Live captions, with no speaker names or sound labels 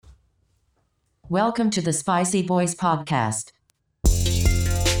Welcome to the Spicy Boys podcast.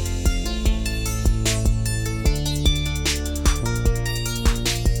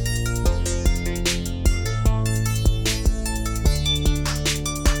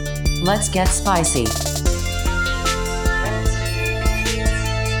 Let's get spicy.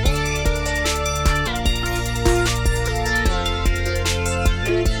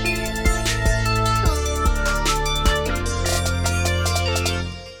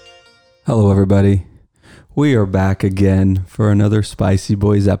 Hello, everybody. We are back again for another Spicy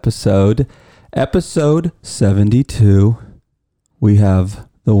Boys episode. Episode 72. We have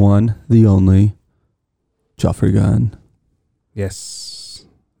the one, the only, Joffrey Gunn. Yes.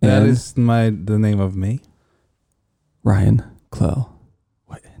 That And is the name of me. Ryan Clow.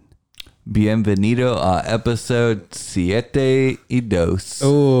 Bienvenido a episode 72.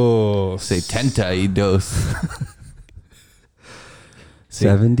 Oh. 72.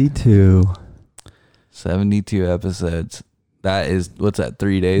 72. 72 episodes. That is, what's that,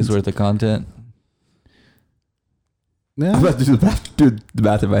 3 days worth of content? Yeah. I'm about to do the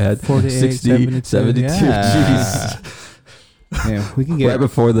math in my head. 48, 60, 72. Yeah. Jeez. Yeah, we can get Right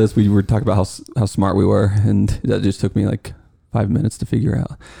before this, we were talking about how smart we were, and that just took me like 5 minutes to figure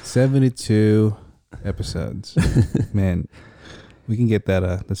out. 72 episodes. Man, we can get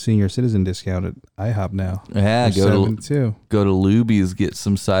that the senior citizen discount at IHOP now. Yeah, For go 72. to Luby's, get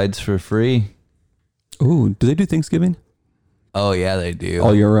some sides for free. Ooh, do they do Thanksgiving Oh, yeah, they do.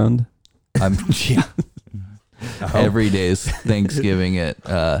 all year round? Yeah. Every day is Thanksgiving at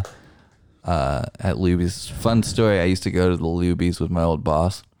Luby's. Fun story, I used to go to the Luby's with my old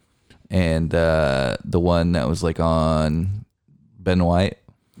boss, and the one that was like on Ben White.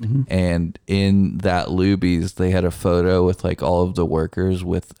 Mm-hmm. And in that Luby's, they had a photo with like all of the workers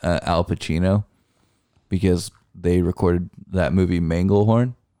with Al Pacino, because they recorded that movie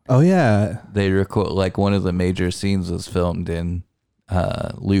Manglehorn. Oh, yeah. They record like one of the major scenes was filmed in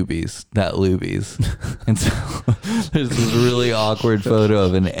Luby's, that Luby's. And so there's this really awkward photo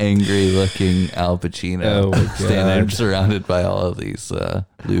of an angry looking Al Pacino Oh, my standing God. surrounded by all of these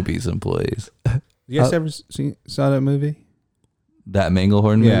Luby's employees. You guys ever saw that movie? That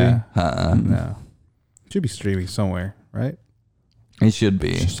Manglehorn movie? Yeah. Uh-uh. No. Should be streaming somewhere, right? It should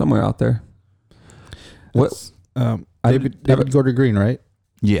be. Somewhere out there. What? David Gordon Green, right?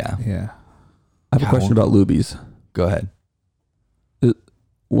 Yeah. Yeah. I have a question about Luby's. Go ahead.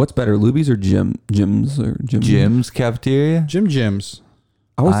 What's better, Luby's or Jim's or Jim? Jim's Cafeteria? Jim's.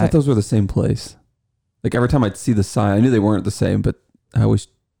 I always thought those were the same place. Like every time I'd see the sign, I knew they weren't the same, but I always,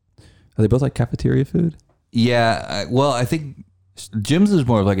 are they both like cafeteria food? Yeah. Well, I think Jim's is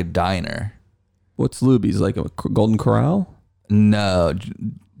more of like a diner. What's Luby's, like a Golden Corral? No,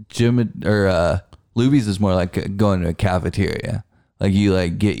 Jim or Luby's is more like going to a cafeteria. Like you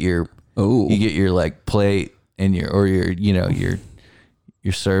like get your like plate and your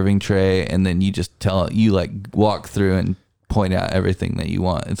serving tray, and then you just you like walk through and point out everything that you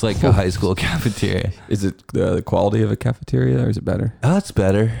want. It's like a high school cafeteria. Is it the quality of a cafeteria, or is it better? Oh, it's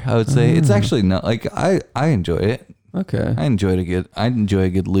better, I would say. It's actually not like I enjoy it. Okay. I enjoy a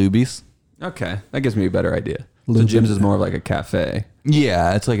good Luby's. Okay. That gives me a better idea. So Jim's is more of like a cafe.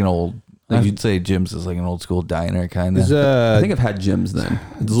 Yeah, it's like an old. Like you'd say Jim's is like an old school diner kind of. I think I've had Jim's then.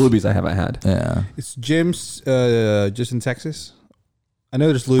 It's Luby's I haven't had. Yeah. It's Jim's just in Texas. I know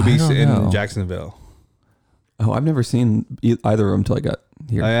there's Luby's I don't know. in Jacksonville. Oh, I've never seen either of them until I got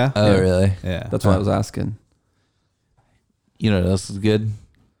here. Oh, yeah? Oh, really? Yeah. That's why I was asking. You know what else is good?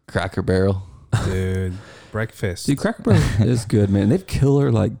 Cracker Barrel. Dude, breakfast. See, Cracker Barrel is good, man. They've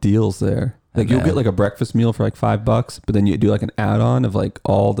killer like deals there. Like you'll get like a breakfast meal for like $5, but then you do like an add-on of like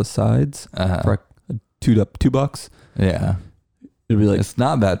all the sides for like $2. Yeah. It'd be like, It's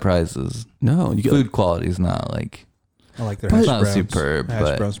not bad prices. no, you get Food quality is not like, I like their But- hash it's not browns. superb, Hash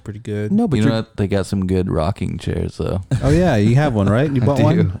but browns pretty good. no, but you you're know what? They got some good rocking chairs though. Oh, yeah. You have one, right? You bought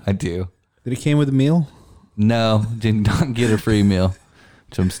one? I do. Did it came with a meal? No, did not get a free meal,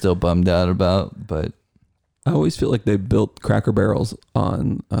 which I'm still bummed out about, but I always feel like they built Cracker Barrels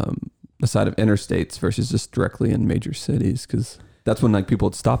on the side of interstates versus just directly in major cities, because that's when like people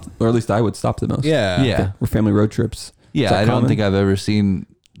would stop, or at least I would stop the most. Yeah. yeah. Or family road trips. Yeah, that I don't common? think I've ever seen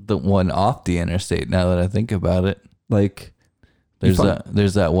the one off the interstate now that I think about it. Like There's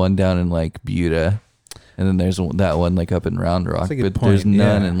that one down in like Buda, and then there's that one like up in Round Rock, That's a good but there's point,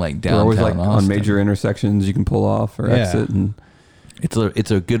 none yeah. in like they're always downtown like Austin. on major intersections you can pull off or Yeah. exit, and It's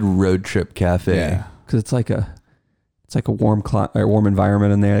a good road trip cafe. Yeah. because it's like a warm warm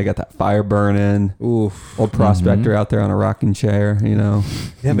environment in there. They got that fire burning. Oof. Old prospector out there on a rocking chair. You know,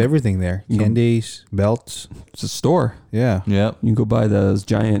 They have everything there. You can- Candies, belts. it's a store. Yeah. Yep. You can go buy those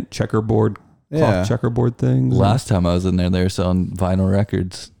giant checkerboard Yeah. checkerboard things. Last time I was in there, they were selling vinyl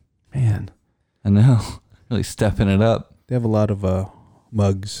records. Man. I know. Really stepping it up. They have a lot of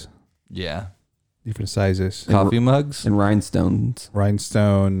mugs, Yeah. different sizes. Coffee mugs. And rhinestones.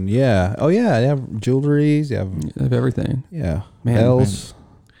 Rhinestone. Yeah. Oh, yeah. They have jewelries. They have, They have everything. yeah. Man, bells.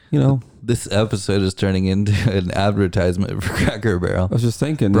 You know, This episode is turning into an advertisement for Cracker Barrel. I was just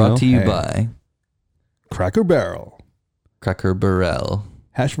thinking. Brought to you Hey. by Cracker Barrel. Cracker Barrel.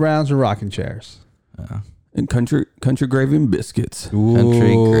 Hash browns and rocking chairs. And country gravy and biscuits.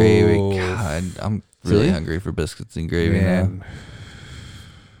 Country Ooh. gravy. God, I'm really See? hungry for biscuits and gravy now. Man.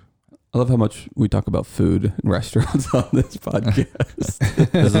 I love how much we talk about food and restaurants on this podcast.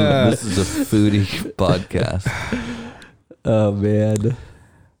 This is a foodie podcast. Oh man.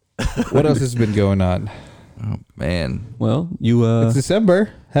 What else has been going on? Oh man. Well, you It's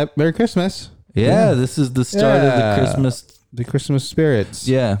December. Merry Christmas. Yeah, this is the start of the Yeah. Christmas. The Christmas spirits.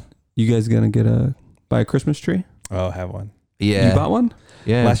 Yeah. you guys gonna buy a Christmas tree? Oh, have one. Yeah. You bought one?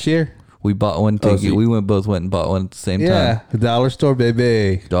 Yeah. Last year? We bought one Oh, ticket. so We both went and bought one at the same Yeah. time. The dollar store,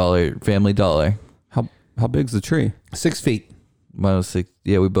 baby. Family dollar. How big's the tree? 6 feet. Mine was 6.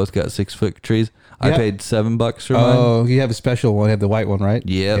 Yeah, we both got 6-foot trees. I Yeah. paid $7 for mine. Oh, you have a special one. You have the white one, right?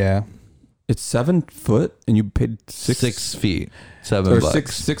 Yep. Yeah. It's 7 foot, and you paid 6 feet. or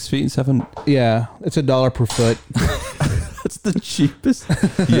 $7. 6 feet and 7. Yeah. It's $1 per foot. That's the cheapest.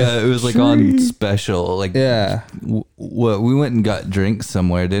 Yeah, it was like Tree. on special. Like, Yeah. what we went and got drinks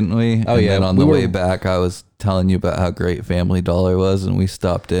somewhere, didn't we? Oh, and yeah. then on We the were- way back, I was telling you about how great Family Dollar was, and we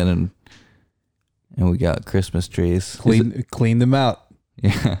stopped in and we got Christmas trees. Clean them out.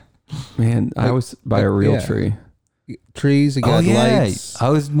 Yeah. Man, I always buy a real Yeah. tree. Trees. You got lights. I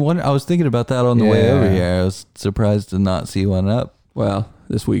was thinking about that on the way Yeah. over here. I was surprised to not see one up. Well,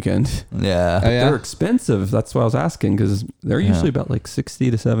 this weekend. Yeah. Oh, yeah. They're expensive. That's why I was asking, because they're Yeah. usually about like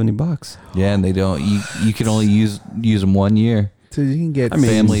 $60 to $70. Yeah, and they don't. You can only use them 1 year. So you can get I mean,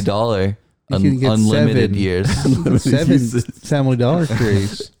 Family Dollar, you can get unlimited 7. years. 7 uses. Family Dollar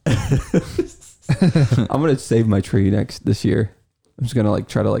trees. I'm gonna save my tree this year. I'm just gonna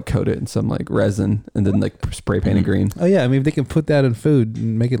try to coat it in some resin and then spray paint it green. Oh yeah, I mean if they can put that in food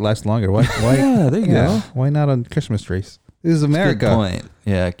and make it last longer, why? Yeah, there you go. Why not on Christmas trees? This is Good America. point.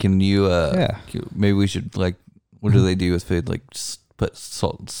 Yeah. Can you? Yeah. Maybe we should What do they do with food? Just put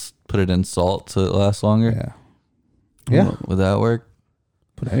salt. Put it in salt so it lasts longer. Yeah. Yeah. Would that work?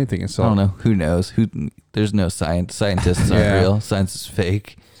 Put anything in I salt. don't know. Who knows? There's no science. Scientists aren't Yeah. real. Science is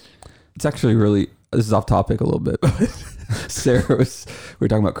fake. It's actually really. This is off topic a little bit. But we were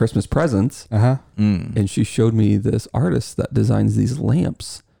talking about Christmas presents, Uh huh. and she showed me this artist that designs these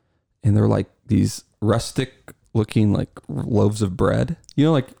lamps, and they're like these rustic looking loaves of bread. You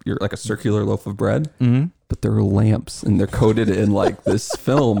know, you're a circular loaf of bread. Mm-hmm. But they're lamps and they're coated in this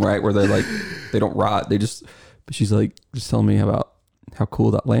film, right? Where they don't rot. But she's just telling me about how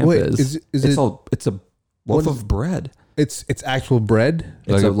cool that lamp Wait, is. is it's it? it's a loaf of bread. It's actual bread.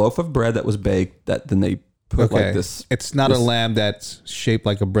 It's Like a loaf of bread that was baked that then they put Okay. this. It's not this- a lamb that's shaped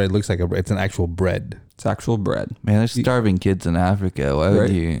like a bread. It looks like a bread. It's an actual bread. It's actual bread. Man, there's starving kids in Africa. Why would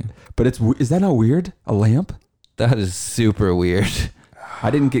Right. you? But is that not weird? A lamp? That is super weird. I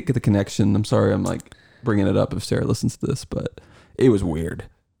didn't get the connection. I'm sorry. I'm bringing it up if Sarah listens to this, but it was weird.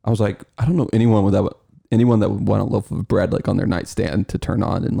 I was like, I don't know anyone that would want a loaf of bread on their nightstand to turn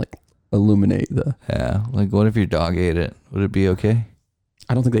on and illuminate the. Yeah. What if your dog ate it? Would it be okay?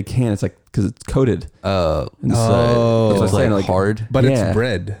 I don't think they can. It's because it's coated. Oh, And Oh. so it's it's like like hard. But Yeah. it's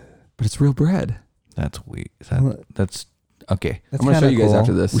bread. but it's real bread. That's weird. Well, That's okay. That's I'm gonna show kinda you guys cool.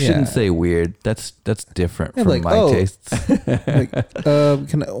 after this. We Yeah. shouldn't say weird. That's different Yeah, from my oh, tastes.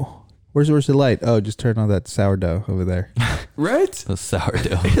 Can I, where's the light? Oh, just turn on that sourdough over there. Right? The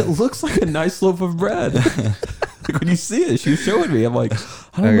sourdough. It looks like a nice loaf of bread. When you see it, she was showing me. I'm like,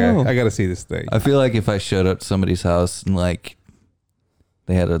 I don't know. I gotta see this thing. I feel like if I showed up to somebody's house and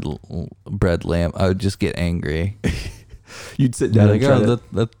they had a bread lamp, I would just get angry. You'd sit Be down like, and try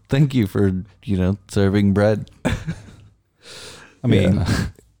oh, to. thank you for serving bread. I mean,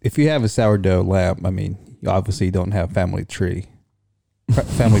 if you have a sourdough lamp, I mean, you obviously don't have Family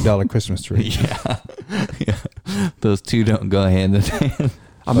Dollar Christmas tree. Yeah. Those two don't go hand in hand.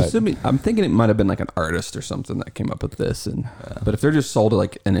 I'm thinking it might have been an artist or something that came up with this. But if they're just sold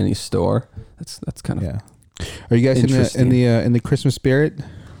in any store, that's kind of. Yeah. Are you guys Interesting. in the Christmas spirit?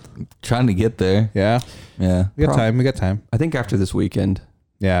 Trying to get there. Yeah. Yeah. We got time. We got time. I think after this weekend.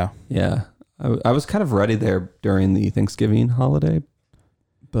 Yeah. Yeah. I was kind of ready there during the Thanksgiving holiday,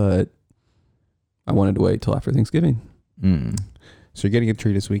 but I wanted to wait till after Thanksgiving. Mm. So you're getting a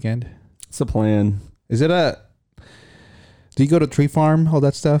tree this weekend? It's a plan. Is it do you go to tree farm, all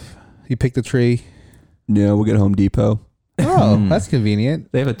that stuff? You pick the tree. No, we'll get Home Depot. Oh, that's convenient.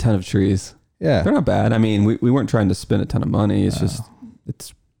 They have a ton of trees. Yeah. They're not bad. I mean, we weren't trying to spend a ton of money. It's just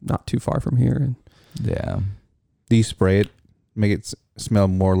it's not too far from here. And Yeah. Do you spray it? Make it smell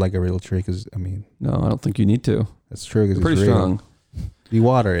more like a real tree? Because, I mean, no, I don't think you need to. that's true. Because It's pretty strong. You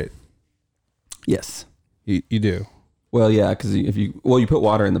water it. Yes. You do. Well, yeah, because you put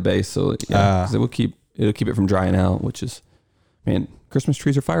water in the base, so yeah, 'cause it'll keep it from drying out. Which is, man, Christmas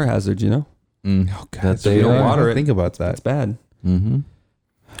trees are fire hazards. You know, Oh, God. That they don't I didn't water it. Think about that. that's bad. Mm-hmm.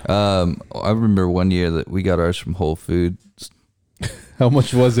 I remember one year that we got ours from Whole Foods. How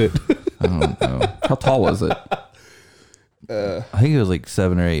much was it? I don't know. How tall was it? I think it was like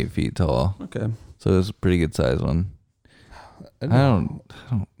 7 or 8 feet tall. Okay. So it was a pretty good size one. I don't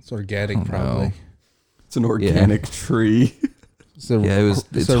It's organic, I don't probably. know. It's an organic tree. It's a, Yeah,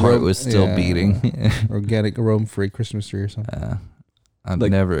 its heart was still beating. Organic, aroma-free Christmas tree or something. I'd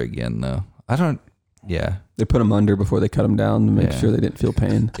Like- never again though. I don't. Yeah. They put them under before they cut them down to make Yeah. sure they didn't feel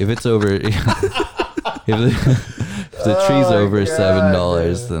pain. If it's over, if the tree's over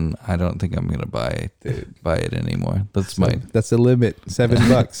 $7, then I don't think I'm gonna buy it anymore. That's my That's the limit.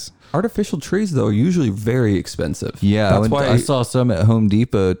 $7. Artificial trees, though, are usually very expensive. yeah. That's why I saw some at Home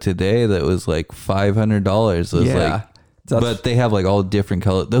Depot today that was like $500. It was like, but they have like all different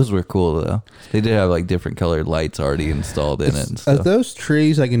color. Those were cool though. They did have like different colored lights already installed in it and Are stuff. those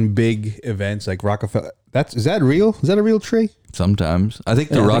trees like in big events like Rockefeller? Is that real? Is that a real tree? Sometimes I think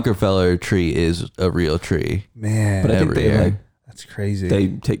the Yeah, I think- Rockefeller tree is a real tree. Man, but I think every they year. like that's crazy. they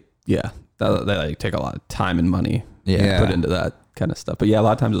take they like take a lot of time and money Yeah. put into that kind of stuff. But yeah, a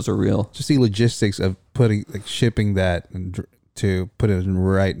lot of times those are real. just the logistics of shipping that and to put it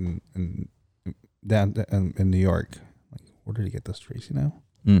in down in New York. Like, where did he get those trees? You know,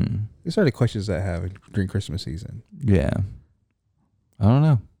 Mm. these are the questions I have during Christmas season. Yeah. I don't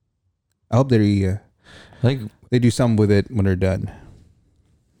know. I hope they Like, they do something with it when they're done.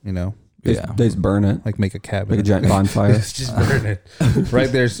 You know, They yeah. they just burn it like make a cabin, like a giant bonfire. just burn it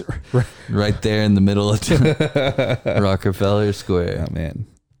right there's. Right there in the middle of Rockefeller Square. Oh man.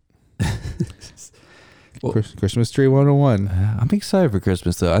 Well- Christmas tree 101. I'm excited for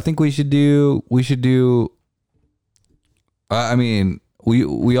Christmas though. I think we should do. I mean,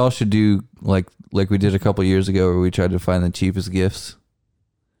 we all should do like we did a couple years ago, where we tried to find the cheapest gifts.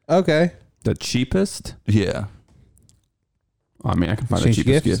 Okay. The cheapest? Yeah, I mean, I can find Exchange the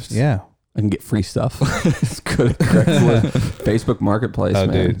cheapest gifts. Yeah. I can get free stuff. It's good at Craigslist, Facebook Marketplace, Oh,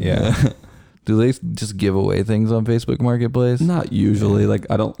 man. dude. Yeah. Do they just give away things on Facebook Marketplace? Not usually. Like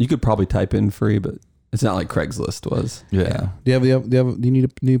you could probably type in free, but it's not like Craigslist was. Yeah. Do you need a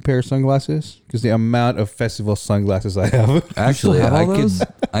new pair of sunglasses? Because the amount of festival sunglasses I have. Actually, have all I those?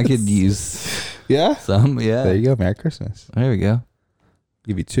 could use Yeah. some. Yeah. There you go. Merry Christmas. There we go.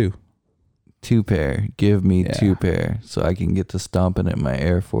 Give you 2. 2 pair. Give me Yeah. 2 pair so I can get to stomping at my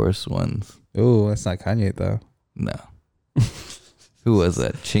Air Force Ones. Oh, that's not Kanye though. No. Who was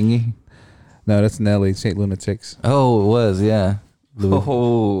that? Chingy? No, that's Nelly. St. Lunatics. Oh, it was. Yeah.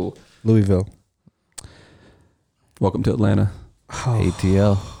 Oh, Louisville. welcome to Atlanta.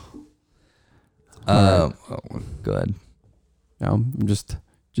 ATL. Go ahead. Now I'm just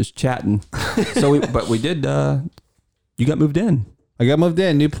chatting. But we did. You got moved in. I got moved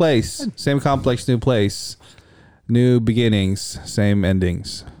in. New place. Same complex, new place. New beginnings, same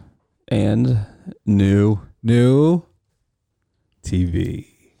endings. And new TV.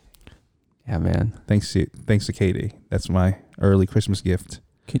 Yeah, man. Thanks to Katie. That's my early Christmas gift.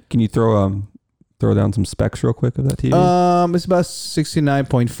 Can you throw down some specs real quick of that TV? It's about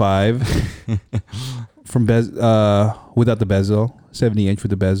 69.5 from without the bezel, 70-inch with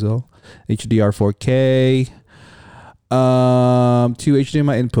the bezel, HDR 4K, 2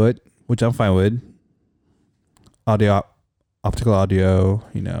 HDMI input, which I'm fine with. Optical audio,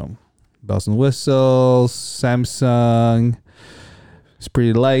 bells and whistles. Samsung. It's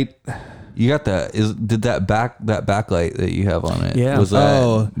pretty light. You got that? Did that backlight that you have on it? Yeah. Was that?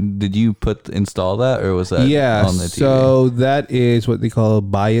 Oh. Did you install that, or was that Yeah, on the TV? so that is what they call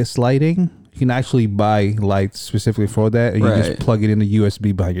bias lighting. You can actually buy lights specifically for that, and you Right. just plug it in the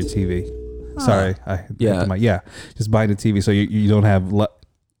USB behind your TV. Sorry, just behind the TV, so you don't have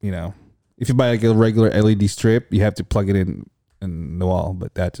if you buy like a regular LED strip, you have to plug it in the wall,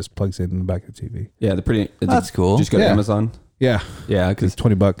 but that just plugs in the back of the TV. Yeah, they're pretty. That's cool. Just go to Yeah. Amazon. Yeah, Yeah, it's because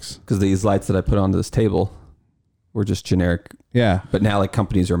 $20. these lights that I put onto this table were just generic. Yeah, But now like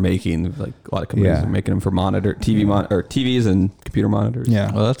companies are making a lot of companies Yeah. are making them for TVs and computer monitors.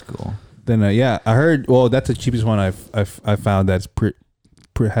 yeah. Oh, that's cool. Then I heard. Well, that's the cheapest one I found. That's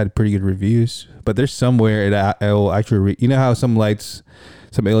had pretty good reviews. But there's somewhere it will actually. You know how some lights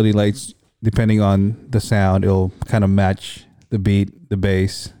some LED lights, depending on the sound, it'll kind of match the beat, the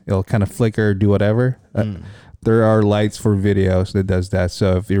bass. It'll kind of flicker, do whatever. There are lights for videos that does that.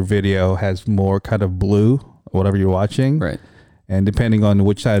 So if your video has more kind of blue, whatever you're watching, Right. and depending on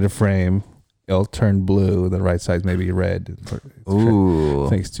which side of the frame, it'll turn blue. The right side maybe red. Ooh. I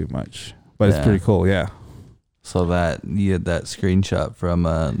think it's too much, but it's Yeah. pretty cool. Yeah. So that you had that screenshot from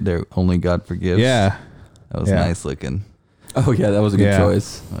their Only God Forgives. Yeah. That was Yeah. nice looking. Oh yeah, that was a good Yeah.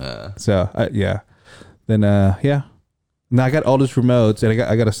 choice. So yeah. Then yeah. Now I got all these remotes, and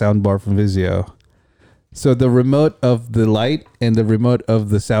I got a sound bar from Vizio. So the remote of the light and the remote of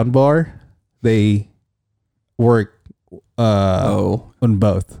the sound bar, they work on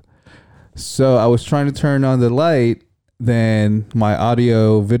both. So I was trying to turn on the light, then my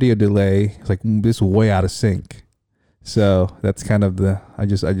audio video delay is like this is way out of sync. So that's kind of I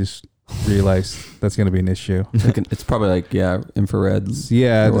just realized that's going to be an issue. It's probably like infrared.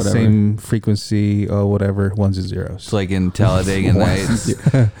 Yeah, or the whatever. same frequency or whatever, ones and zeros. It's like in Talladega Nights.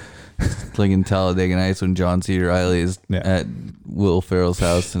 It's like in Talladega Nights when John C. Reilly is at Will Ferrell's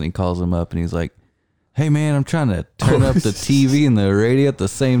house and he calls him up and he's like, "Hey man, I'm trying to turn up the TV and the radio at the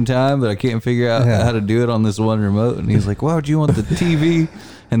same time, but I can't figure out how to do it on this one remote." And he's like, "Why would you want the TV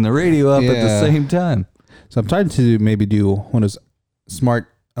and the radio up at the same time?" So I'm trying to maybe do one of those smart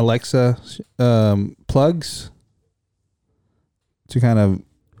Alexa plugs to kind of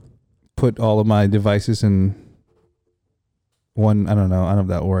put all of my devices in one. I don't know if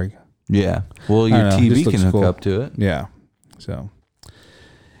that work. Yeah. Well, your know, TV just can looks hook cool. up to it. Yeah. So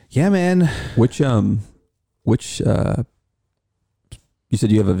yeah, man. Which you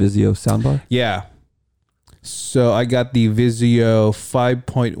said you have a Vizio soundbar? Yeah. So I got the Vizio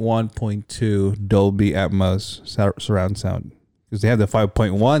 5.1.2 Dolby Atmos surround sound, because they have the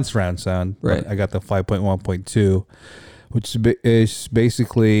 5.1 surround sound. Right. I got the 5.1.2, which is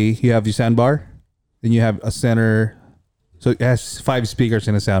basically you have your sound bar, then you have a center. So it has 5 speakers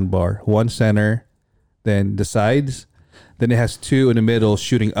in a sound bar, one center, then the sides, then it has 2 in the middle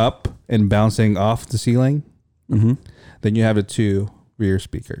shooting up and bouncing off the ceiling. Mm-hmm. Then you have the 2 rear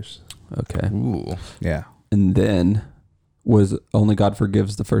speakers. Okay. Ooh. Yeah. And then was Only God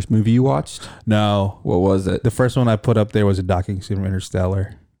Forgives the first movie you watched? No, What was it? the first one I put up there was a docking scene from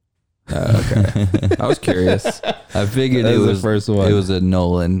Interstellar. Okay. I was curious. I figured That it was was the first one. It was a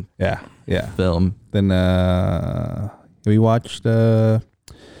Nolan Yeah. film. Then we watched. I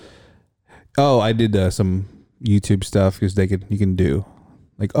did some YouTube stuff because you can do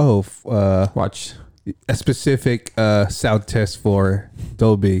like Watch. a specific sound test for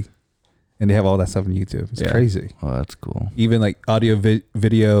Dolby, and they have all that stuff on YouTube. It's crazy. Oh, that's cool. Even like audio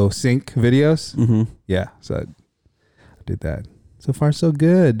video sync videos. Mm-hmm. Yeah, so I did that. So far, so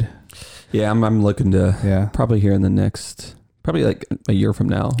good. Yeah, I'm looking to Yeah, probably here in the next, probably like a year from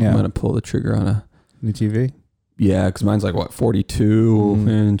now, Yeah. I'm going to pull the trigger on a, new TV. yeah, because mine's like 42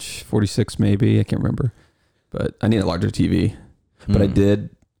 inch, 46 maybe, I can't remember. But I need a larger TV. But I did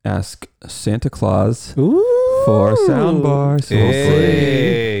ask Santa Claus for a soundbar. So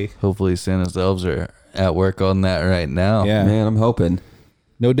Hopefully Santa's elves are at work on that right now. Yeah, man, I'm hoping.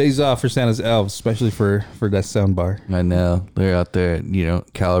 no days off for Santa's elves, especially for that sound bar. I know. They're out there,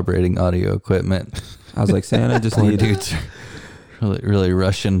 calibrating audio equipment. I was like, Santa, just Poor need. dudes are really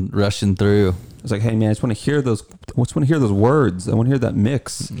rushing through. I was like, hey man, I just want to hear those. I just want to hear those words. I want to hear that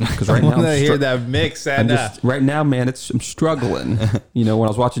mix. Because right now, that mix, right now, man, I'm struggling. When I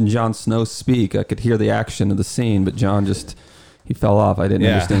was watching Jon Snow speak, I could hear the action of the scene, but Jon he fell off. I didn't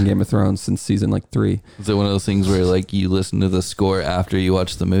understand Game of Thrones since season 3. Is it one of those things where like you listen to the score after you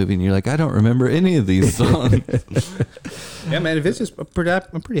watch the movie and you're like, I don't remember any of these songs? Yeah, man, if it's just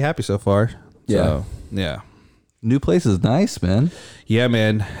I'm pretty happy so far. Yeah. So, yeah. New place is nice, man. Yeah,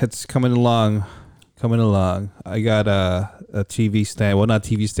 man, it's coming along. I got a TV stand. Well, not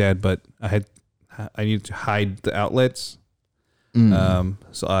TV stand, but I needed to hide the outlets.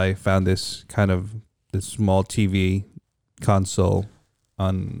 So I found this small TV console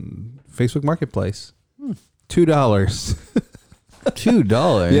on Facebook Marketplace. $2.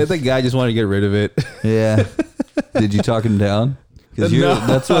 $2. Yeah, the guy just wanted to get rid of it. Yeah. Did you talk him down? Because No.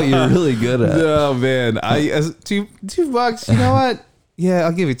 that's what you're really good at. No, man. $2. You know what? Yeah,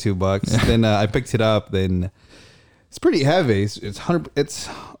 I'll give you $2. Then I picked it up. Then it's pretty heavy. It's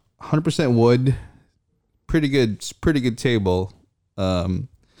 100% wood. Pretty good table.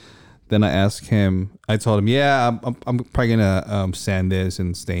 Then I asked him. I told him, yeah, I'm probably gonna sand this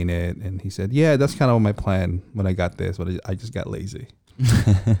and stain it. And he said, yeah, that's kind of my plan when I got this, but I just got lazy.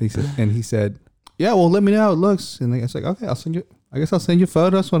 He said, yeah, well, let me know how it looks. And I was like, okay, I guess I'll send you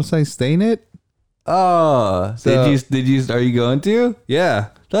photos when I stain it. Oh, So- did you? Are you going to? Yeah.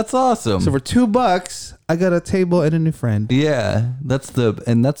 That's awesome. So for $2, I got a table and a new friend. yeah, that's the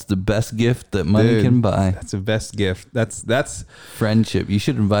best gift that money Dude, can buy. That's the best gift. That's Friendship. You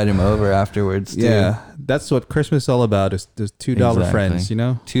should invite him over afterwards too. yeah. That's what Christmas is all about. Is those $2 Exactly. friends, you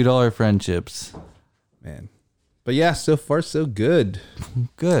know? $2 friendships. Man. But yeah, so far so good.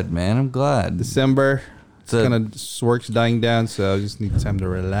 Good, man. I'm glad. December So- kind of work's dying down, so I just need time to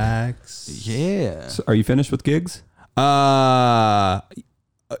relax. Yeah. So are you finished with gigs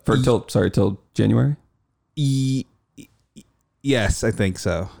For till January? yes, I think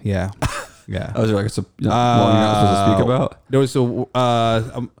so. Yeah. Yeah. Oh, is there like one you're not supposed to speak about? There was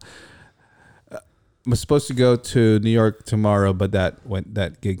I'm supposed to go to New York tomorrow, but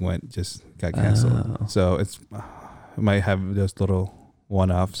that gig got canceled. Oh. So I might have those little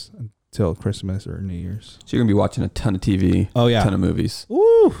one-offs until Christmas or New Year's. So you're gonna be watching a ton of TV. Oh, yeah. a ton of movies.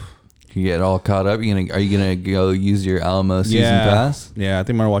 Woo! You get all caught up. Are you gonna go use your Alamo season pass? Yeah, I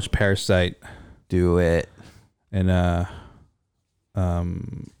think I'm gonna watch Parasite Do it. and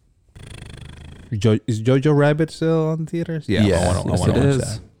is Jojo Rabbit still on theaters? Yeah, Yes, I want yes, to it watch is.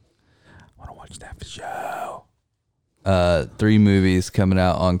 that. I want to watch that for show. 3 movies coming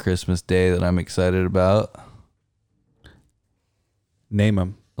out on Christmas Day that I'm excited about. Name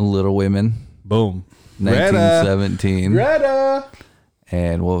them. Little Women, Boom. 1917, Greta.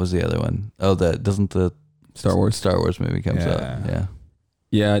 and what was the other one? Oh, doesn't the Star Wars. Star Wars movie comes Yeah. out? Yeah.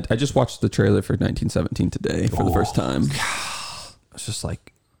 Yeah, I just watched the trailer for 1917 today for the first time. It's just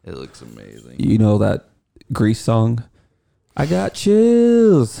like, It looks amazing. you know that Grease song? I got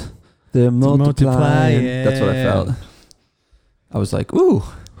chills. They're multiplying. multiplying. That's what I felt. I was like, ooh,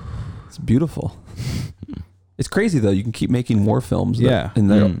 it's beautiful. It's crazy though. You can keep making more films. Yeah. And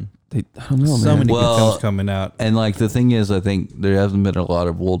Mm. I don't know, So man. many Well, good films coming out. And like the thing is, I think there hasn't been a lot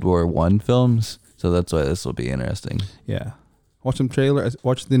of World War I films, so that's why this will be interesting. Yeah. Watch some trailer.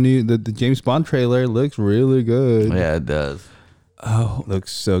 Watch the new the James Bond trailer. It looks really good. Yeah, it does. Oh,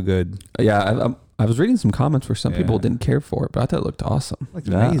 Looks so good. yeah. I was reading some comments where some people Yeah. didn't care for it, but I thought it looked awesome. Looks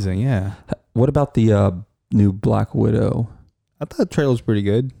Yeah. amazing. Yeah. What about the new Black Widow? I thought the trailer was pretty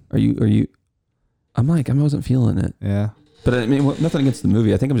good. Are you? I wasn't feeling it. Yeah. But I mean, nothing against the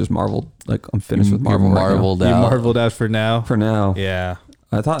movie. I think I'm just marveled. Like I'm finished with You're Marvel. right now. marveled You out. marveled out for now. For now. Yeah.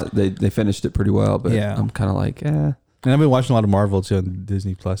 I thought they finished it pretty well, but Yeah. I'm kind of like, And I've been watching a lot of Marvel too on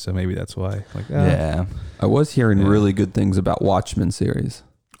Disney Plus, so maybe that's why. Like, Yeah. I was hearing Yeah. really good things about Watchmen series.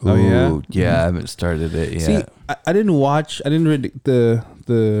 Oh, yeah? Ooh, yeah. I haven't started it yet. See, I didn't read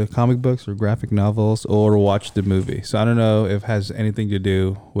the comic books or graphic novels or watch the movie, so I don't know if it has anything to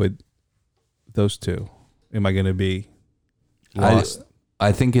do with those two. Am I going to be lost?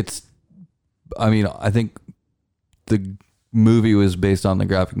 I think I think the movie was based on the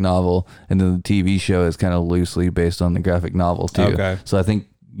graphic novel, and then the TV show is kind of loosely based on the graphic novel too. Okay. So I think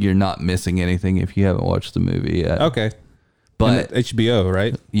you're not missing anything if you haven't watched the movie yet. Okay. But And HBO,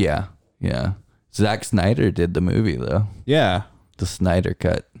 right? yeah. Zack Snyder did the movie though. Yeah. The Snyder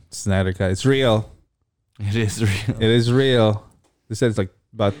cut. Snyder Cut. It's real. It is real. It is real. They said it's like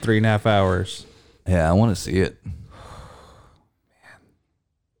about 3.5 hours. Yeah, I want to see it.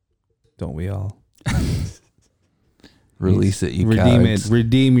 Don't we all? Release it, you Redeem cowards.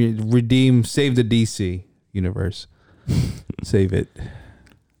 it. Redeem. Save the DC universe. Save it.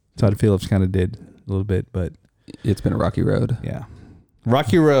 Todd Phillips kind of did a little bit, but It's been a rocky road. yeah.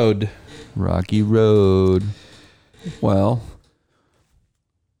 Rocky Road. Rocky Road. Well,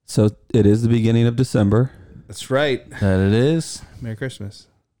 so it is the beginning of December. That's right. That it is. Merry Christmas.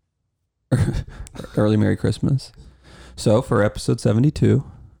 Early Merry Christmas. So for episode 72,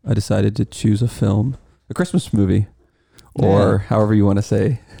 I decided to choose a film, a Christmas movie, or however you want to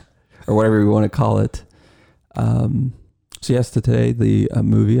say, or whatever you want to call it. So yes, today the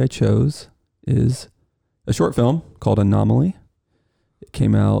movie I chose is a short film called Anomaly. It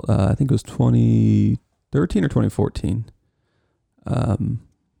came out, I think it was 2013 or 2014.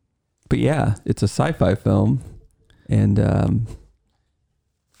 But yeah, it's a sci-fi film, and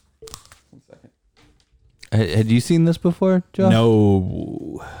Had you seen this before, Joe?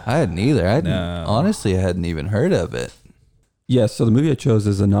 No. I hadn't either. No. Honestly, I hadn't even heard of it. yes, so the movie I chose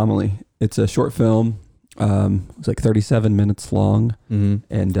is Anomaly. It's a short film. It's like 37 minutes long, Mm-hmm.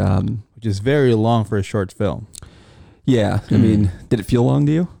 and Which is very long for a short film. yeah, I mean, did it feel long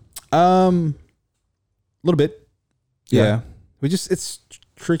to you? A little bit. Yeah. Yeah. It's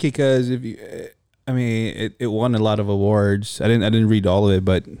tricky because if you, I mean, it won a lot of awards. I didn't read all of it,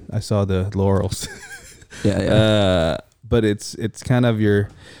 but I saw the laurels. Yeah. But it's kind of your,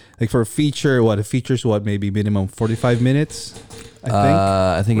 like for a feature, it features maybe minimum 45 minutes.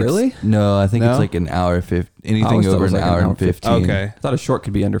 I think Really? it's no. I think No? it's like an hour 50. I Anything always thought it over was an like an hour hour and 15. Okay. I thought a short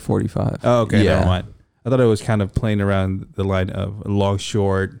could be under 45. Oh, okay. Yeah. Never mind. I thought it was kind of playing around the line of a long,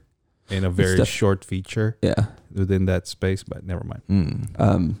 short, and a very def- short feature Yeah. within that space, but never mind.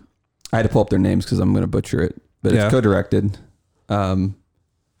 Mm. I had to pull up their names because I'm going to butcher it, but Yeah. it's co-directed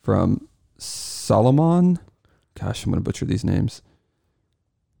from Solomon. Gosh, I'm going to butcher these names.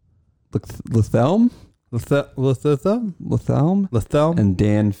 Lethelm Lethelm? and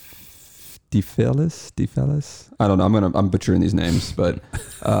Dan DeFellis. I don't know. I'm butchering these names, but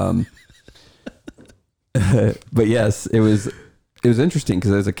but yes, it was interesting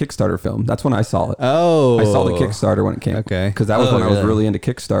because it was a Kickstarter film. That's when I saw it. Oh. I saw the Kickstarter when it came. Okay. Because that was Oh, when I was really? really into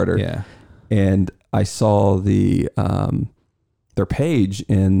Kickstarter. Yeah. And I saw the their page,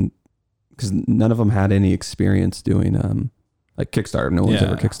 and because none of them had any experience doing like Kickstarter. No one's Yeah.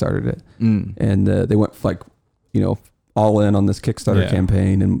 ever Kickstarted it. Mm. And they went like, all in on this Kickstarter Yeah.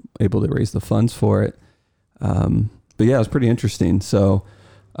 campaign and able to raise the funds for it. But yeah, it was pretty interesting. So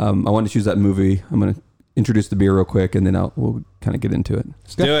I wanted to choose that movie. I'm going to introduce the beer real quick, and then we'll kind of get into it.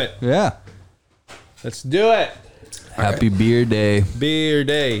 Let's do it. Yeah. Let's do it. Happy beer day. Beer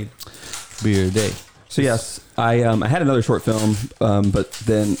day. Beer day. So yes, I had another short film, but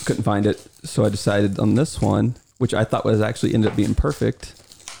then couldn't find it. So I decided on this one, which I thought was actually ended up being perfect,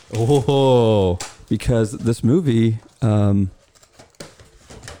 Oh. because this movie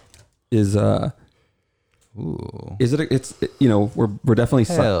is Ooh. it's we're definitely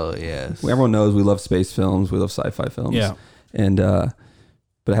Hell yes. everyone knows we love space films, we love sci-fi films, Yeah. and but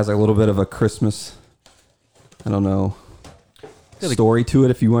it has a little bit of a Christmas, I don't know, story to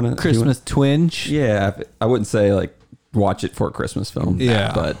it if you want to. Christmas twinge. Yeah, I wouldn't say like watch it for a Christmas film.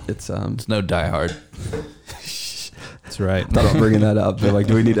 Yeah. but it's It's no Die Hard. That's right. thought about bringing that up. They're like,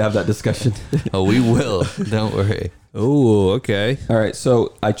 do we need to have that discussion? Oh, we will. Don't worry. Oh, okay. All right,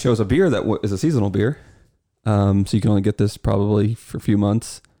 so I chose a beer that is a seasonal beer. So you can only get this probably for a few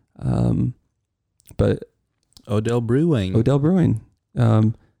months. But Odell Brewing. Odell Brewing,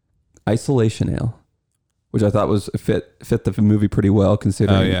 Isolation Ale, which I thought was fit the movie pretty well,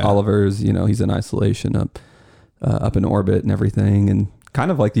 considering Oh, yeah. Oliver's, he's in isolation up in orbit and everything, and kind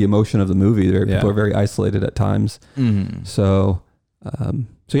of like the emotion of the movie. Yeah. People are very isolated at times. Mm. So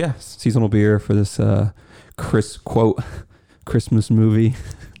yeah, seasonal beer for this Christmas movie.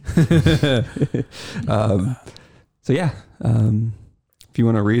 So yeah, if you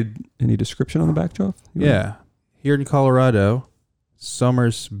want to read any description on the back, Joe. Yeah. Here in Colorado,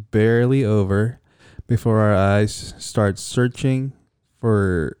 summer's barely over before our eyes start searching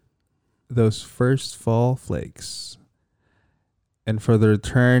for those first fall flakes. And for the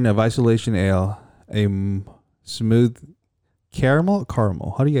return of Isolation Ale, smooth caramel.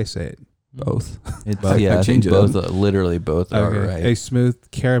 How do you guys say it? Both. It's, I yeah, I think change it both, up. literally both are right. A smooth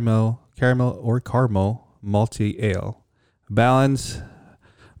caramel or caramel malty ale, balanced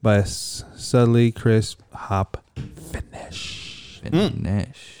by a subtly crisp hop finish.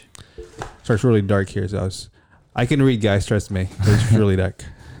 Finish. Starts really dark here, so I can read, guys. Trust me, it's really dark.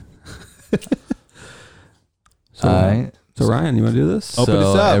 So, All right. so Ryan, you want to do this? Open this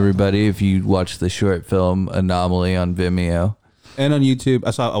So up. everybody, if you watch the short film Anomaly on Vimeo. And on YouTube,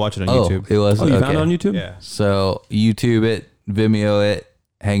 I watched it on YouTube. It was Oh, you okay. found it on YouTube? Yeah, So YouTube it, Vimeo it,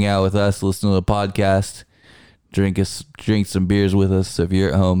 hang out with us, listen to the podcast, drink some beers with us. So if you're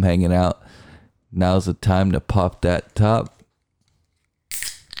at home hanging out, now's the time to pop that top.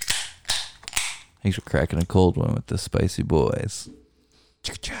 Thanks for cracking a cold one with the Spicy Boys.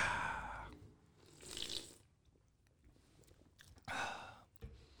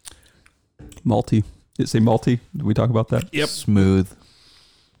 Malty. Did it say malty? Did we talk about that? Yep. Smooth.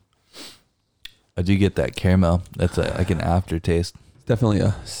 I do get that caramel. That's like an aftertaste. It's definitely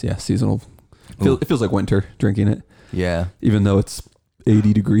a seasonal. It feels like winter drinking it, Yeah. even though it's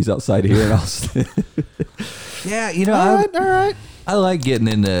 80 degrees outside here in Austin. Yeah, you know, all right. I like getting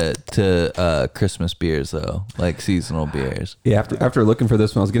into Christmas beers though, like seasonal beers. Yeah, after looking for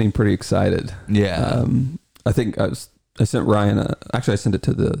this one, I was getting pretty excited. Yeah. I think I sent Ryan actually I sent it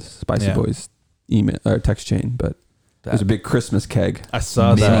to the Spicy Boys email or text chain, but there's a big Christmas keg. I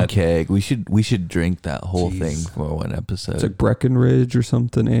saw mini that. keg. We should drink that whole Jeez. thing for one episode. It's like Breckenridge or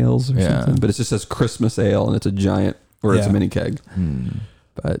something ales or Yeah. something, but it just says Christmas ale and it's a giant or it's a Yeah. mini keg.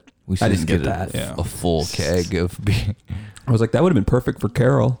 But We should I didn't just get get that. Yeah. a full keg of beer. I was like, that would have been perfect for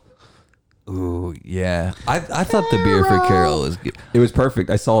Carol. Ooh, yeah. I thought the beer for Carol was good. It was perfect.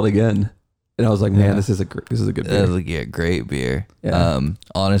 I saw it again. And I was like, man, this is a good beer. That was a great beer. Yeah.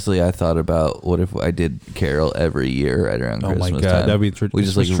 Honestly, I thought about what if I did Carol every year right around Christmas Oh my god, time. that'd be We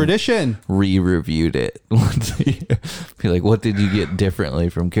just like tradition. re-reviewed it once a year. Be like, what did you get differently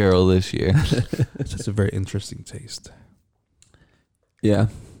from Carol this year? It's just a very interesting taste. Yeah.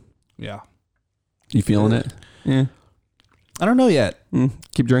 Yeah. You feeling it? Yeah. I don't know yet.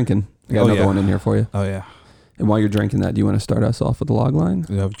 Keep drinking. I got another one in here for you. Oh yeah. And while you're drinking that, do you want to start us off with the log line?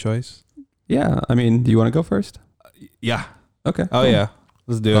 Do you have a choice? Yeah. I mean, do you want to go first? Yeah. Okay. Oh cool. yeah.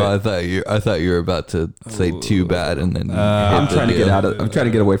 Let's do Oh, it. I thought you were about to say too bad, and then I'm trying to get I'm trying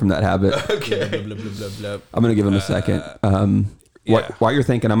to get away from that habit. Okay. I'm gonna give him a second. While you're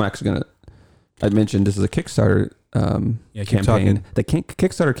thinking, I'm actually gonna. I mentioned this is a Kickstarter keep campaign. talking. The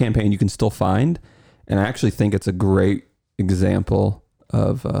Kickstarter campaign you can still find, and I actually think it's a great example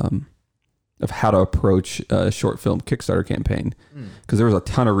of how to approach a short film Kickstarter campaign, because there was a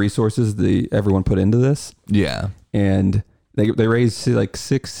ton of resources everyone put into this, Yeah. and they raised like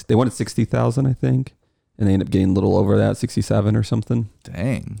they wanted 60,000, I think, and they ended up getting a little over that, 67 or something.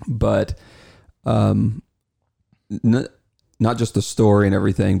 Dang. But not just the story and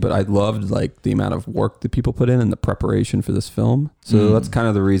everything, but I loved like the amount of work that people put in and the preparation for this film. So that's kind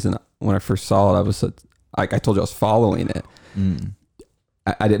of the reason when I first saw it, I told you I was following it.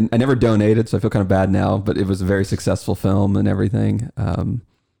 I never donated, so I feel kind of bad now, but it was a very successful film and everything.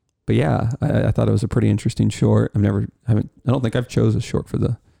 But yeah, I thought it was a pretty interesting short. I don't think I've chose a short for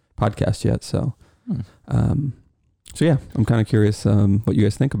the podcast yet. So, so yeah, I'm kind of curious what you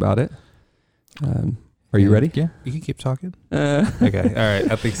guys think about it. Are you ready? Yeah. You can keep talking. Okay. All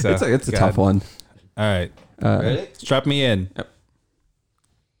right. I think so. It's a tough one. All right. Ready? Strap me in. Yep.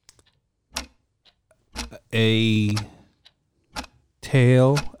 A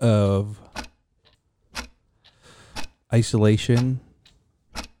tale of isolation,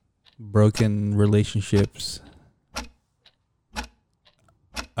 broken relationships,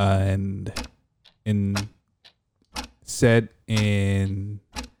 and set in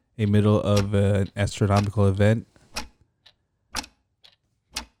a middle of an astronomical event,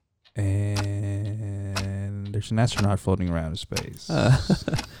 and there's an astronaut floating around in space.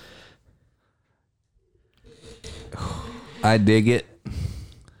 I dig it.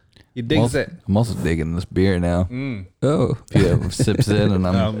 You digs I'm also digging this beer now. Oh, Yeah, sips in, and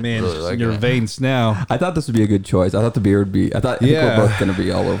I'm Oh man, really it's in liking your it. veins now. I thought this would be a good choice. I thought the beer would be. I think Yeah. we're both going to be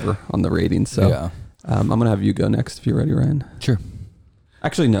all over on the ratings. So Yeah. I'm going to have you go next if you're ready, Ryan. Sure.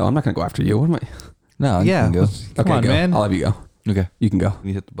 Actually, no, I'm not going to go after you. What am I? No, you Yeah, can go. let's- come on, go. man. I'll have you go. Okay. You can go.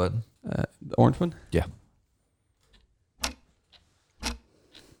 You hit the button. The orange one? Yeah.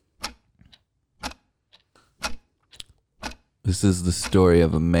 This is the story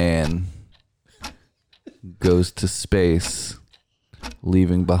of a man who goes to space,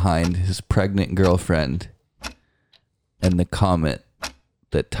 leaving behind his pregnant girlfriend and the comet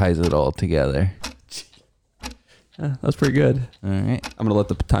that ties it all together. That was pretty good. All right. I'm going to let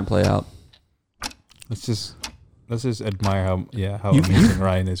the time play out. Let's just admire how amazing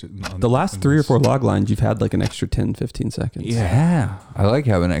Ryan is. The last 3 or 4 log lines, you've had like an extra 10, 15 seconds. Yeah. I like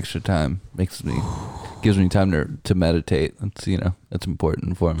having extra time. Gives me time to meditate. That's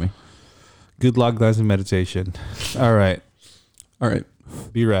important for me. Good log lines and meditation. All right. All right.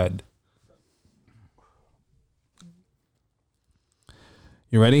 Be rad.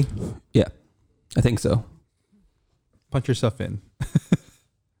 You ready? Yeah, I think so. Punch yourself in.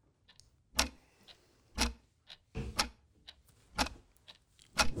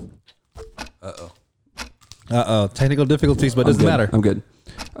 Uh-oh. Technical difficulties, but it doesn't matter. I'm good.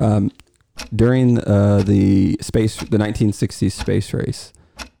 During the 1960s space race,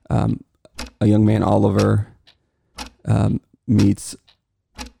 a young man, Oliver, meets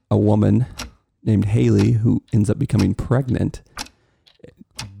a woman named Haley who ends up becoming pregnant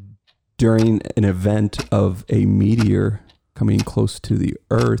during an event of a meteor coming close to the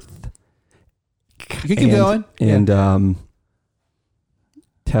Earth. You can keep going. And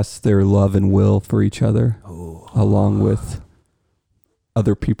test their love and will for each other, along with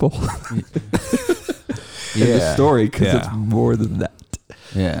other people. In the story, because it's more than that.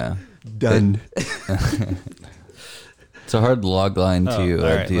 Yeah. Done. It's a hard log line to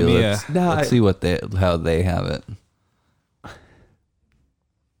all right, deal with. No, Let's see how they have it.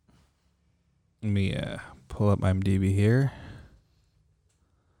 Let me pull up my IMDb here.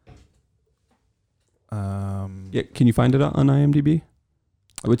 Yeah, can you find it on IMDb?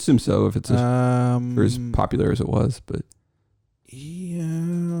 I would assume so if it's or as popular as it was, but yeah,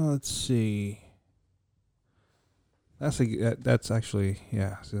 let's see. That's actually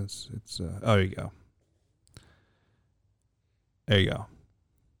since it's oh, there you go. There you go.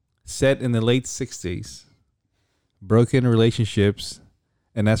 Set in the late 60s, broken relationships,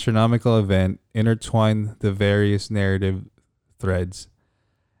 an astronomical event intertwine the various narrative threads.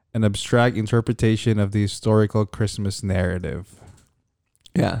 An abstract interpretation of the historical Christmas narrative.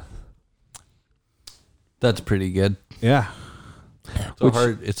 Yeah. That's pretty good. Yeah.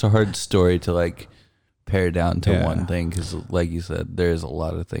 It's a hard story to like pare down to Yeah. one thing because, like you said, there's a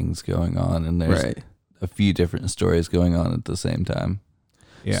lot of things going on, and there's Right. a few different stories going on at the same time.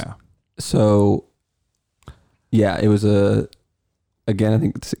 Yeah. So, yeah, it was again, I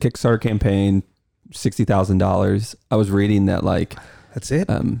think it's a Kickstarter campaign, $60,000. I was reading that like, That's it?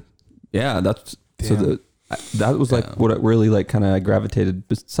 yeah, that's Damn. that was like Yeah. what it really like kind of gravitated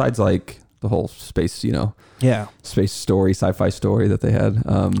besides like the whole space, Yeah. space story, sci-fi story that they had.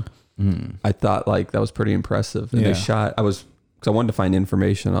 I thought like that was pretty impressive. And Yeah. they shot, because I wanted to find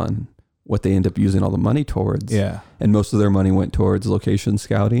information on what they end up using all the money towards. Yeah. And most of their money went towards location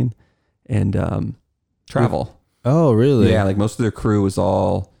scouting and travel. Oh, really? Yeah, like most of their crew was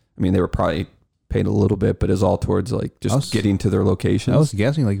all, I mean, they were probably paid a little bit, but it was all towards like just getting to their locations. I was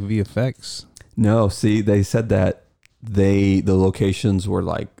guessing like VFX. No, see, they said that the locations were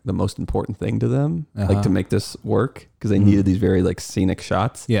like the most important thing to them, like to make this work, because they needed these very like scenic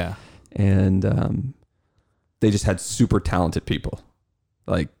shots. Yeah. And they just had super talented people.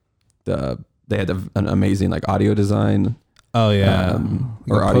 Like they had an amazing like audio design. Oh, yeah.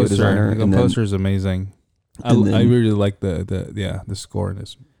 Or audio designer. The and then poster is amazing. I and then- really like the score in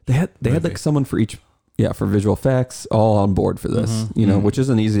this. they had movie. like someone for each, for visual effects, all on board for this, which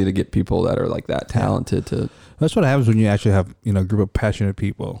isn't easy to get people that are like that talented to. That's what happens when you actually have, a group of passionate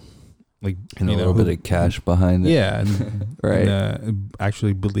people. Like, And a little bit of cash behind it. Yeah. And, Right. and,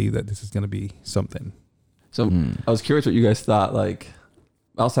 actually believe that this is going to be something. So I was curious what you guys thought, like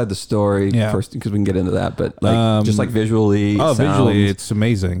outside the story first, because we can get into that, but like just like visually. Oh, visually, sounds. it's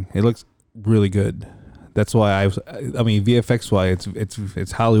amazing. It looks really good. That's why I mean, VFX wise,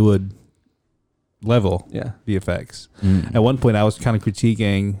 it's Hollywood level Yeah. VFX. At one point, I was kind of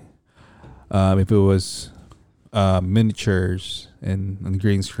critiquing if it was miniatures and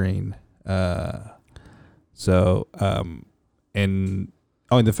green screen. And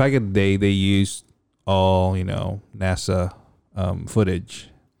the fact that they used all NASA footage.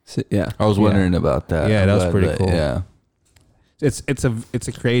 Yeah. I was wondering about that. Yeah, I'm that was glad pretty cool. Yeah. It's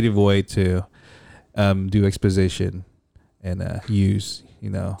a creative way to do exposition and use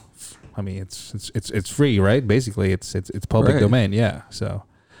I mean it's free, right? Basically it's public Right. domain. Yeah, so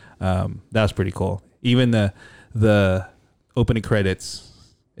that was pretty cool. Even the opening credits,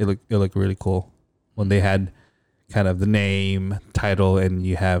 it looked really cool when they had kind of the name, title, and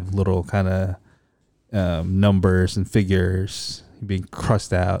you have little kind of numbers and figures being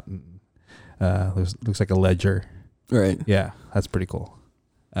crossed out. And, looks like a ledger. Right. Yeah, that's pretty cool.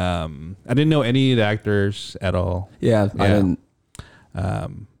 I didn't know any of the actors at all. Yeah. I Yeah. didn't.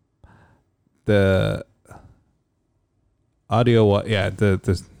 The audio,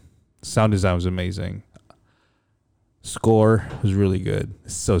 the sound design was amazing. Score was really good.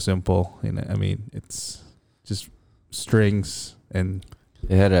 It's so simple. I mean, it's just strings and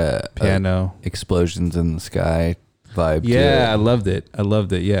It had a piano. explosions in the sky vibe. Yeah, I To it.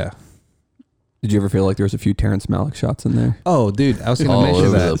 loved it. Yeah. Did you ever feel like there was a few Terrence Malick shots in there? Oh, dude, I was going All to mention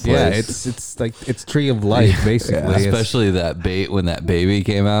over that. the Yeah, place. it's like it's Tree of Life basically. It's- Especially that when that baby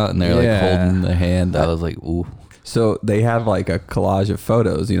came out and they're like Yeah. holding the hand. I was like, ooh. So they have like a collage of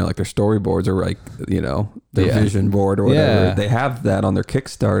photos, like their storyboards or like, their Yeah. vision board or whatever. Yeah. They have that on their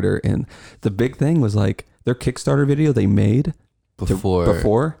Kickstarter. And the big thing was like their Kickstarter video they made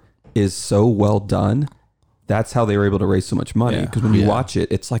before is so well done. That's how they were able to raise so much money. Yeah. Because when you Yeah. watch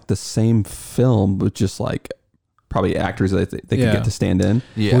it, it's like the same film with just like probably actors that they could Yeah. get to stand in.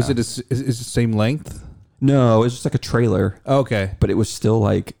 Yeah. Was it is it the same length? No, it was just like a trailer, Okay. but it was still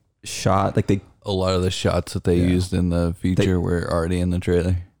like shot. Like they, A lot of the shots that they Yeah. used in the feature were already in the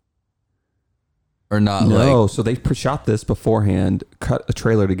trailer. Or not no, like so they shot this beforehand, cut a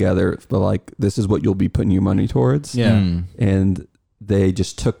trailer together, but like this is what you'll be putting your money towards. Yeah. And they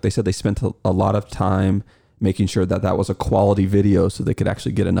said they spent a lot of time making sure that was a quality video so they could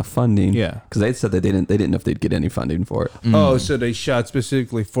actually get enough funding. Yeah. Because they said that they didn't know if they'd get any funding for it. Oh, so they shot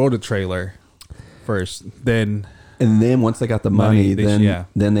specifically for the trailer first, then And then once they got the money, Money,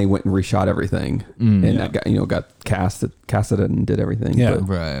 then they went and reshot everything, and that got casted and did everything. Yeah.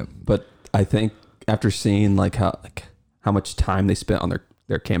 right. But I think after seeing like how much time they spent on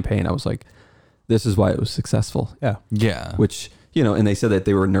their campaign, I was like, this is why it was successful. yeah. Yeah. Which and they said that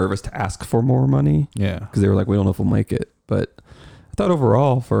they were nervous to ask for more money Yeah. because they were like, we don't know if we'll make it. But I thought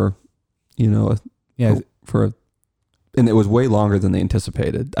overall for for a and it was way longer than they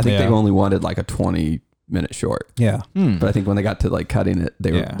anticipated. I think Yeah. they only wanted like a 20-minute short, Yeah. but I think when they got to like cutting it,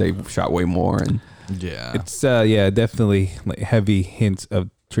 Yeah. they shot way more. And Yeah. It's definitely like heavy hints of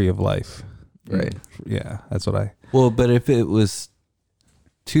Tree of Life. right, Yeah, that's what I. Well, but if it was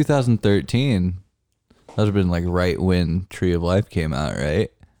 2013, that would have been like right when Tree of Life came out,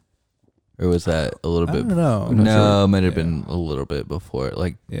 right? Or was that a little I bit? don't know. I'm not No, sure. it might have Yeah. been a little bit before,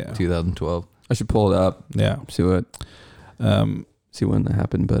 like Yeah. 2012. I should pull it up, Yeah. see when that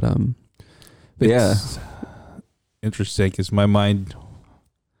happened. But yeah, It's interesting because my mind,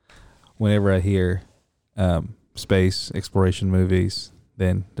 whenever I hear space exploration movies,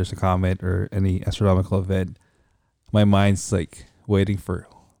 then there's a comet or any astronomical event, my mind's like waiting for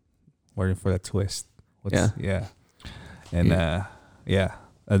that twist. Yeah. And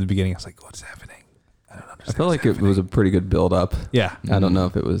at the beginning I was like, what's happening? I don't I understand. felt like it was a pretty good build up. Yeah. I don't know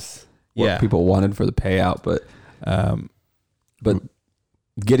if it was what Yeah. people wanted for the payout, but But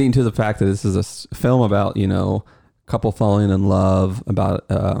getting to the fact that this is a film about, you know, a couple falling in love, about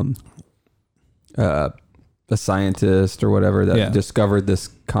a scientist or whatever that discovered this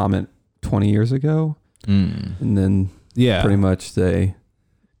comet 20 years ago, and then pretty much they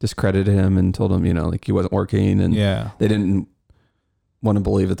discredited him and told him, you know, like he wasn't working, and they didn't want to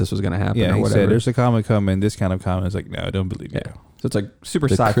believe that this was going to happen. Yeah, or he whatever. said there's a comet coming, this kind of comet. Is like, no, I don't believe you. So it's like super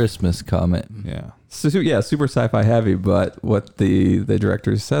The sci-fi. Christmas comet. Yeah. Super sci-fi heavy, but what the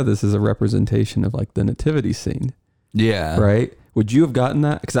directors said, this is a representation of like the nativity scene, Yeah. right? Would you have gotten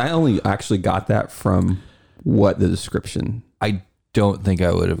that? Because I only actually got that from what the description. I don't think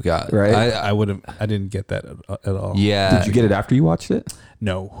I would have got. Right. I didn't get that at all. Yeah. Did you get it after you watched it?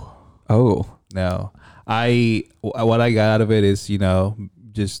 No. Oh, No. What I got out of it is, you know,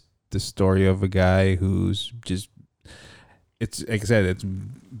 just the story of a guy who's just, it's like I said, it's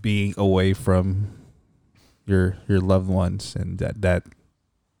being away from your loved ones, and that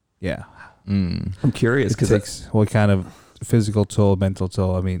yeah. I'm curious It because takes what kind of physical toll, mental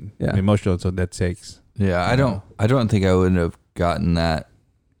toll, Yeah. emotional toll that takes. Yeah, I don't think I would have gotten that,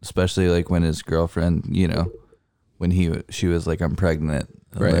 especially like when his girlfriend, you know, when she was like, I'm pregnant.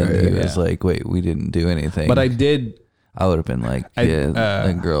 And Right, then right, he right, was like, wait, we didn't do anything. But I did. I would have been like, yeah,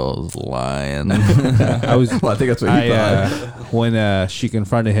 that girl's lying. I was. well, I think that's what you thought. When she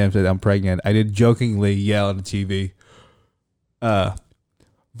confronted him, said, "I'm pregnant," I did jokingly yell on the TV,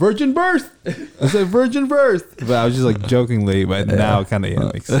 "Virgin birth!" I said, "Virgin birth," but I was just like jokingly. But now it kind of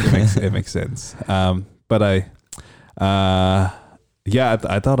it makes sense. But I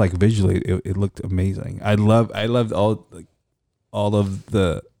thought like visually it looked amazing. I loved all of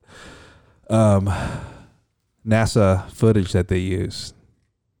the NASA footage that they use.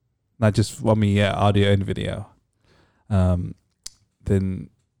 Not just audio and video. Then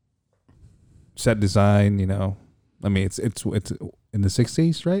set design, you know. I mean, it's in the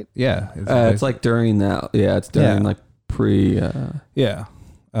 60s, right? Yeah. It's like during that. Yeah, it's during like pre like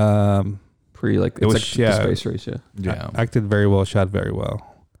it it's was like the space race. Yeah. Yeah. Acted very well, shot very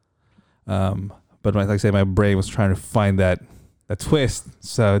well. But like I say, my brain was trying to find that twist.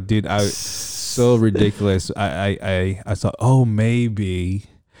 So, dude, so ridiculous. I thought, oh, maybe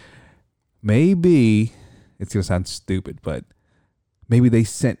it's gonna sound stupid, but maybe they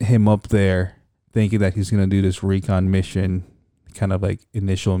sent him up there thinking that he's gonna do this recon mission, kind of like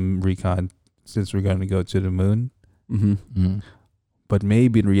initial recon, since we're gonna go to the moon. Mm-hmm. But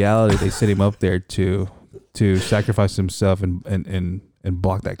maybe in reality, they sent him up there to sacrifice himself and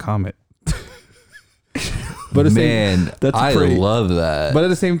block that comet. But I love that. But at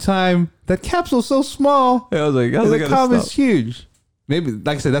the same time, that capsule's so small. I was like, The comet's huge. Maybe,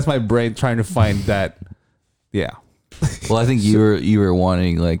 like I said, that's my brain trying to find that. Yeah. Well, I think you were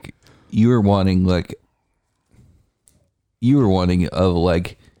wanting a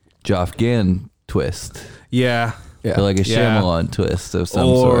Joff Gann twist. Yeah. Yeah. Or like a Yeah. Shyamalan twist of some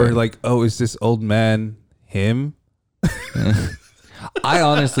Or sort. like, oh, is this old man him? I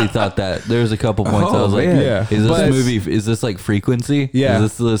honestly thought that there was a couple points I was like, yeah. is But- this movie, is this like Frequency? Yeah. Is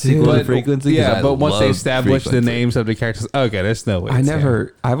this the sequel to Frequency? 'Cause Yeah, I but once they love establish the Frequency. names of the characters, okay, there's no way. I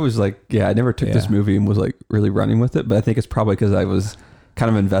never took this Yeah. movie and was like really running with it, but I think it's probably because I was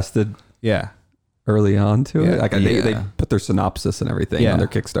kind of invested Yeah. early on to it. Yeah. Like they put their synopsis and everything Yeah. on their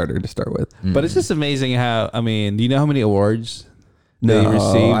Kickstarter to start with. But it's just amazing how, I mean, do you know how many awards they No,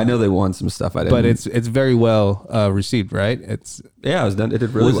 received? I know they won some stuff. I didn't, But it's very well received, right? It's it was done. It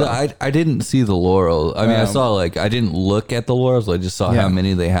did really Was well. I didn't see the laurel. I mean, I saw I didn't look at the laurels. I just saw Yeah. how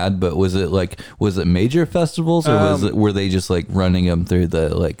many they had. But was it major festivals or were they just like running them through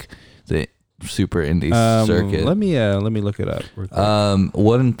the super indie circuit? Let me look it up. real quick.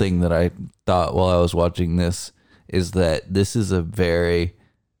 One thing that I thought while I was watching this is that this is a very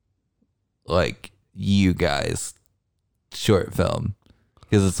like you guys short film.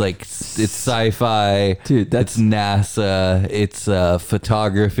 Because it's like it's sci-fi, dude. It's NASA, it's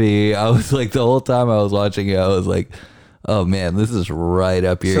photography. I was like the whole time I was watching it, I was like, oh man, this is right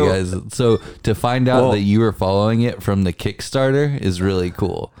up your guys. So to find out that you were following it from the Kickstarter is really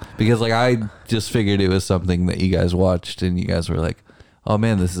cool. Because like I just figured it was something that you guys watched and you guys were like, oh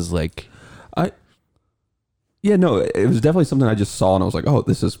man, this is like, yeah, no, it was definitely something I just saw and I was like, oh,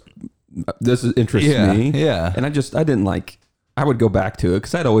 this is interests me. Yeah, and I didn't like. I would go back to it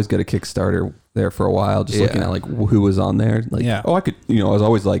because I'd always get a Kickstarter there for a while, just looking at like who was on there. Like, oh, I could, I was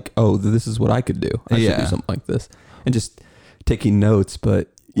always like, oh, this is what I could do. I should do something like this, and just taking notes. But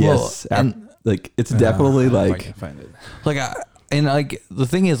yes, like it's definitely like, I find it. Like the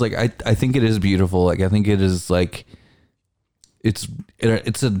thing is like I think it is beautiful. Like I think it is like it's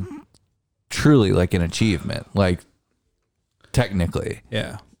a truly like an achievement. Like technically,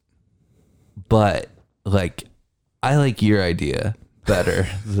 yeah, but like. I like your idea better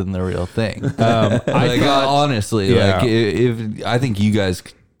than the real thing. Honestly, like if I think you guys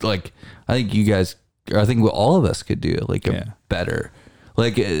like, I think what all of us could do like a better,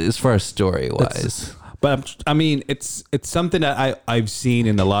 like as far as story wise. But I mean, it's something that I've seen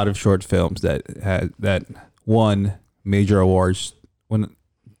in a lot of short films that won major awards when,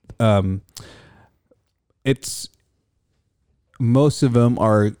 it's most of them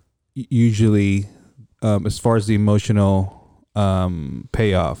are usually. As far as the emotional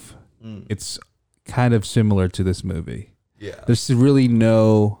payoff, it's kind of similar to this movie. Yeah, there's really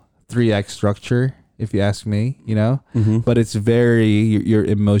no 3-act structure, if you ask me. But it's very you're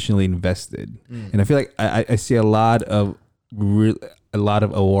emotionally invested, and I feel like I see a lot of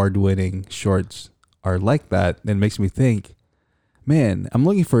award-winning shorts are like that. And it makes me think, man, I'm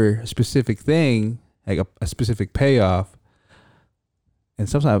looking for a specific thing, like a specific payoff, and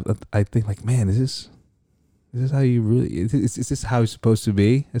sometimes I think like, man, is this how you really? Is this how it's supposed to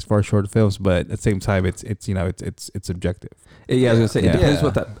be as far as short films? But at the same time, it's objective. Yeah, I was gonna say it depends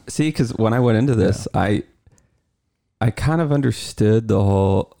what that. See, because when I went into this, I kind of understood the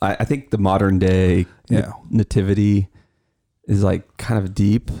whole. I think the modern day nativity is like kind of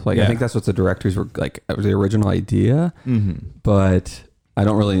deep. Like I think that's what the directors were like. It was the original idea, but I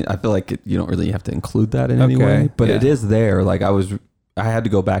don't really. I feel like you don't really have to include that in any way. But it is there. Like I had to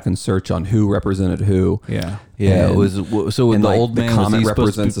go back and search on who represented who. Yeah. It was so when the like, old man the comet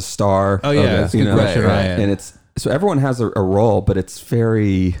represents a star. Oh yeah, that's a good question, right? And it's so everyone has a role, but it's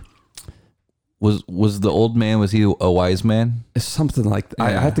very. Was the old man? Was he a wise man? It's something like that.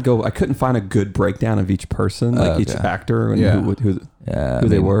 I had to go. I couldn't find a good breakdown of each person, like each actor and who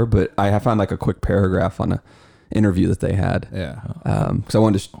they were. But I found like a quick paragraph on a interview that they had. Yeah. Because I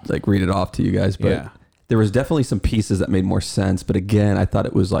wanted to like read it off to you guys, but. There was definitely some pieces that made more sense, but again, I thought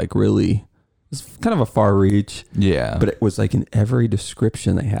it was like really, it's kind of a far reach. Yeah. But it was like in every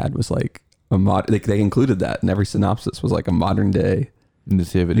description they had was like they included that, and every synopsis was like a modern day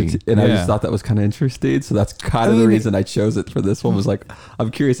nativity. And I just thought that was kind of interesting. So that's kind of the reason I chose it for this one. Was like, I'm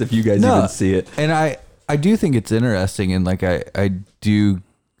curious if you guys even see it. And I do think it's interesting, and like I do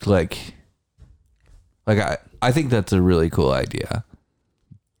like I think that's a really cool idea,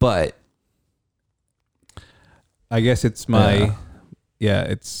 but. I guess it's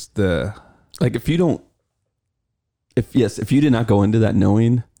it's the like if you did not go into that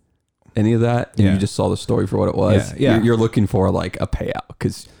knowing any of that and you just saw the story for what it was, you're looking for like a payout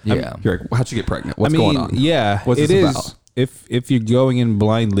because you're like, well, how'd you get pregnant? What's going on? Yeah, what's this about? If you're going in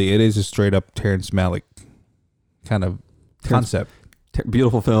blindly, it is a straight up Terrence Malick kind of concept.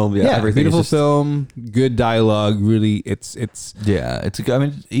 Beautiful film, everything. Beautiful film, good dialogue. Really, it's I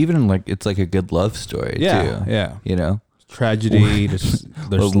mean, even like it's like a good love story too. Yeah, tragedy.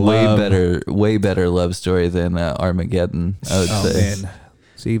 there's way better love story than Armageddon. I would say. Man.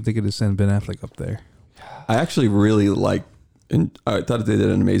 See if they could have sent Ben Affleck up there. I actually really like, and I thought they did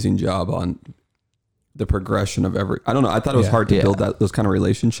an amazing job on the progression of every. I don't know. I thought it was hard to build those kind of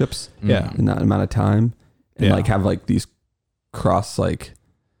relationships. In that amount of time, and like have like these. Cross like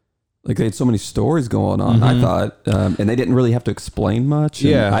they had so many stories going on. I thought, and they didn't really have to explain much.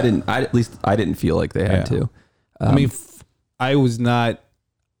 I didn't feel like they had to. I mean, I was not.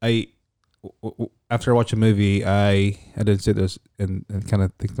 After I watched a movie, I didn't sit there and kind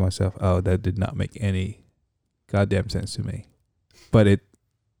of think to myself, "Oh, that did not make any goddamn sense to me." But it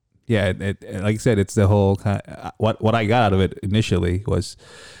like I said, it's the whole kind of, what I got out of it initially was,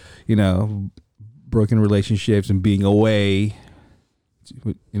 broken relationships and being away,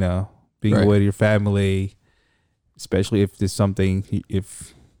 away to your family, especially if there's something,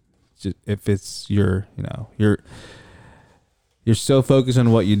 if if it's your, you're so focused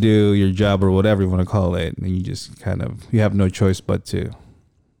on what you do, your job or whatever you want to call it, and you just you have no choice but to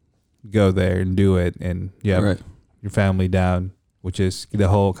go there and do it, and you have your family down, which is the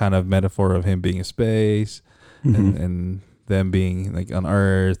whole kind of metaphor of him being in space and them being like on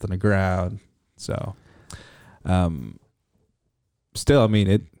Earth, on the ground. So, still, I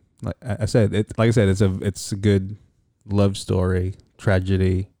mean, like I said, it's a good love story,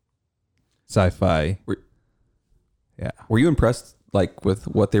 tragedy, sci-fi. Were you impressed like with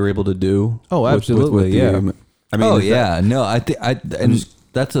what they were able to do? Oh, absolutely. Yeah. I mean, No, and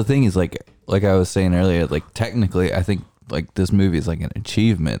that's the thing is like I was saying earlier, like technically I think like this movie is like an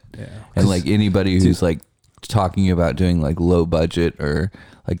achievement. Yeah. And like anybody who's like talking about doing like low budget or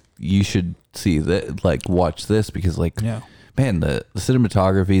like you should see that, like watch this because like man, the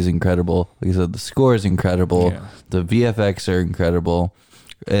cinematography is incredible. Like I said, the score is incredible. Yeah. The VFX are incredible.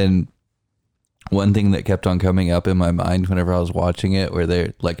 And one thing that kept on coming up in my mind whenever I was watching it, where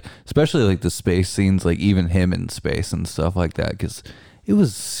they're like, especially like the space scenes, like even him in space and stuff like that, because it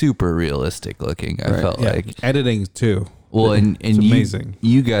was super realistic looking. I felt like editing too. Well, and it's amazing.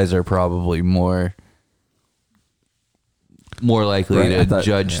 You guys are probably more likely to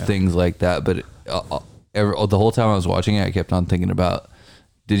judge things like that. But the whole time I was watching it, I kept on thinking about,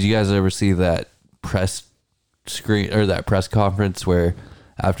 did you guys ever see that press screen or that press conference where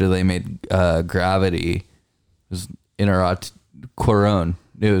after they made Gravity, it was Cuarón.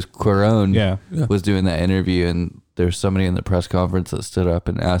 It was Cuarón was doing that interview, and there's somebody in the press conference that stood up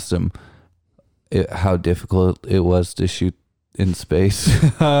and asked him how difficult it was to shoot in space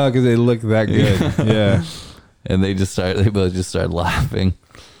because they look that good. Yeah. And they both just started laughing.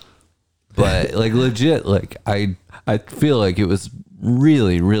 But like legit, like I feel like it was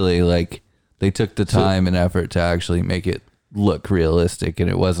really, really like they took the time and effort to actually make it look realistic, and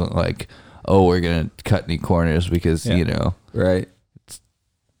it wasn't like, oh, we're gonna cut any corners because right.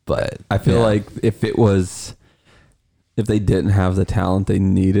 But I feel like if they didn't have the talent they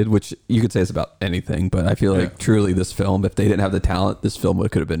needed, which you could say is about anything, but I feel like truly this film, if they didn't have the talent, this film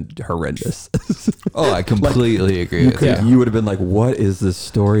could have been horrendous. Oh, I completely agree with you. You would have been like, what is this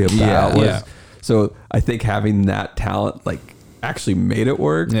story about? Yeah. So I think having that talent like actually made it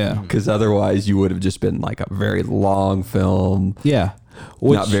work. Yeah. Because otherwise you would have just been like a very long film. Yeah.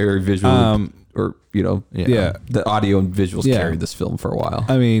 Not very visual. Or, the audio and visuals carried this film for a while.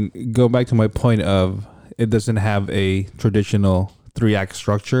 I mean, go back to my point of it doesn't have a traditional 3-act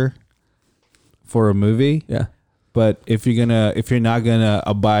structure for a movie. Yeah. But if you're not gonna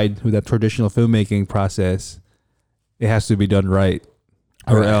abide with that traditional filmmaking process, it has to be done right.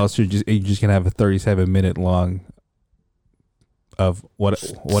 Or else you're just gonna have a 37-minute long of what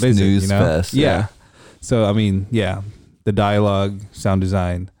is it? Fest, yeah. So I mean, the dialogue, sound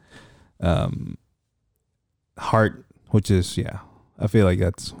design, heart, which is I feel like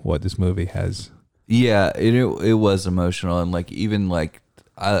that's what this movie has. Yeah, it was emotional, and like even like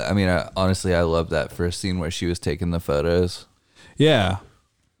I mean, honestly I love that first scene where she was taking the photos. Yeah,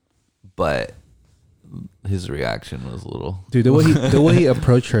 but his reaction was a little dude. The way he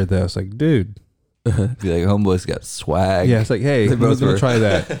approached her though, it's like, dude. Be like, homeboy's got swag. Yeah, it's like, hey, I was gonna try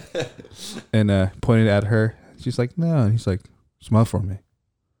that, and pointed at her. She's like, no. And he's like, smile for me.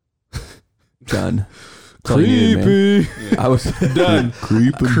 Done. Creepy. I was done.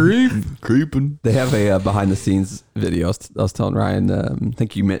 Creeping. They have a behind the scenes video. I was telling Ryan. I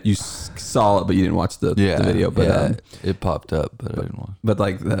think you saw it, but you didn't watch the video. But it popped up, but I didn't watch. But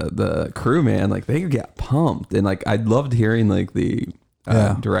like the crew, man, like they get pumped, and like I loved hearing like the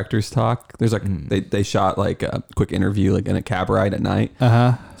directors talk. There's like they shot like a quick interview like in a cab ride at night.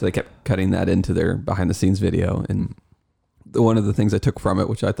 So they kept cutting that into their behind the scenes video, and one of the things I took from it,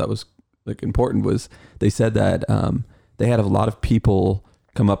 which I thought was like important, was they said that they had a lot of people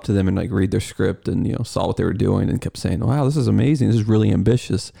come up to them and like read their script and saw what they were doing and kept saying, wow, this is amazing, this is really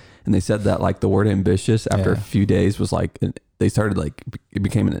ambitious. And they said that like the word ambitious after a few days was like, they started like, it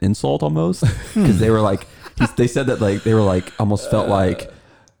became an insult almost, because they were like, they said that like they were like almost felt like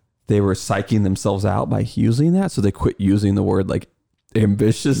they were psyching themselves out by using that, so they quit using the word like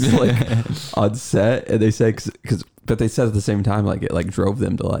ambitious like on set. And they said but they said at the same time like it like drove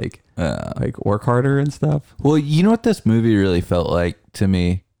them to like work harder and stuff. Well, you know what this movie really felt like to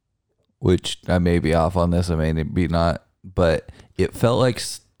me, which I may be off on this, I may be not, but it felt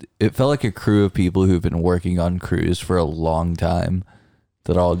like a crew of people who've been working on crews for a long time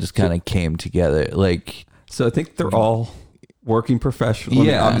that all just kind of came together. Like, so I think they're all working professionals.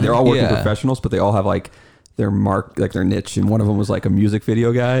 Yeah, I mean, they're all working professionals, but they all have like their niche, and one of them was like a music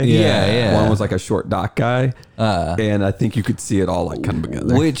video guy. Yeah. One was like a short doc guy, and I think you could see it all like come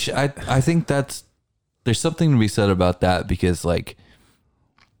together. Which I think there's something to be said about that, because like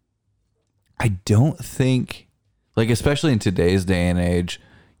I don't think, like, especially in today's day and age,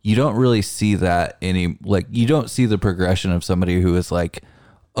 you don't really see that you don't see the progression of somebody who is like,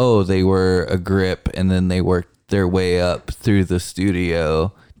 oh, they were a grip and then they worked their way up through the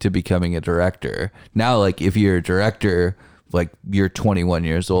studio to becoming a director. Now, like, if you're a director, like, you're 21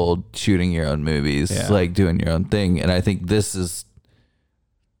 years old shooting your own movies, like doing your own thing. And I think this is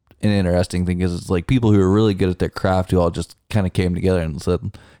an interesting thing, is it's like people who are really good at their craft who all just kind of came together and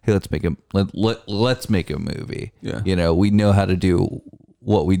said, hey, let's make a movie. Yeah. You know, we know how to do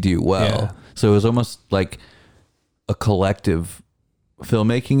what we do well. Yeah. So it was almost like a collective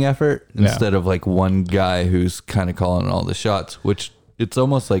filmmaking effort instead of like one guy who's kind of calling all the shots, which it's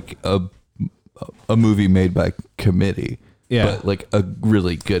almost like a movie made by committee, but like a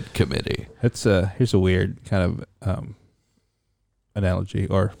really good committee. It's here's a weird kind of analogy,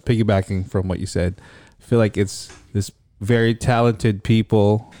 or piggybacking from what you said. I feel like it's this very talented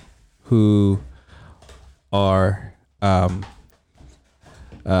people who are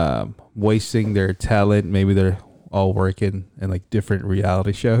wasting their talent. Maybe they're all working in like different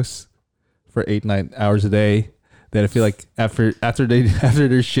reality shows for 8-9 hours a day. Then I feel like after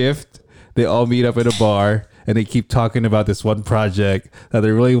their shift, they all meet up at a bar and they keep talking about this one project that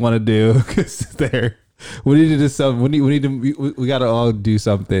they really want to do, because we need to do something. We got to all do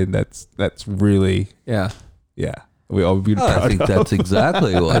something that's really we all be proud I think of. that's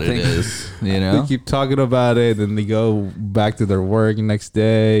exactly what it is. You know, They keep talking about it, and they go back to their work next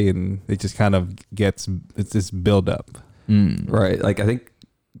day, and it just kind of it's this build up. Right. Like, I think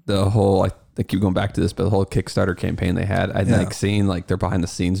the whole, I keep going back to this, but the whole Kickstarter campaign they had, I'd like seen like their behind the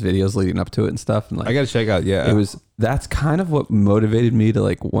scenes videos leading up to it and stuff. And like, I got to check out. Yeah. That's kind of what motivated me to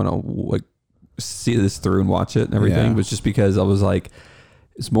like want to like see this through and watch it and everything, was just because I was like,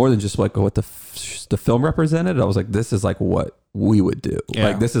 it's more than just like what the film represented. I was like, this is like what we would do.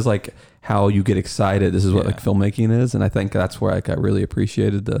 Like, this is like how you get excited. This is what like filmmaking is. And I think that's where like I really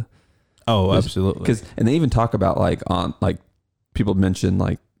appreciated absolutely. And they even talk about like on like people mention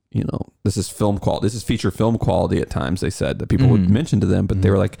like, you know, this is film quality. This is feature film quality at times. They said that people would mention to them, but they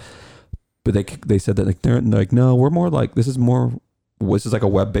were like, but they said that like, they're like, no, we're more like, this is like a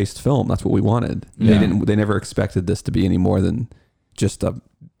web-based film. That's what we wanted. They never expected this to be any more than just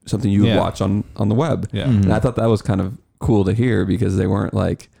something you would watch on the web. And I thought that was kind of cool to hear, because they weren't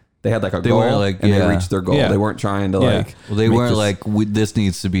like, they had like a goal and they reached their goal. They weren't trying to like, well, they weren't like, this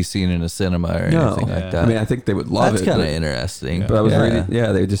needs to be seen in a cinema or anything like that. I mean, I think they would love that's it. That's kind of interesting. But I was reading,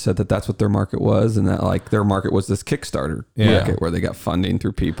 they just said that that's what their market was, and that like their market was this Kickstarter market where they got funding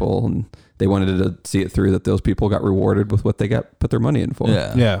through people, and they wanted to see it through, that those people got rewarded with what they put their money in for.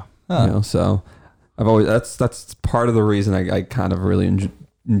 Yeah. You know, so I've always, that's part of the reason I kind of really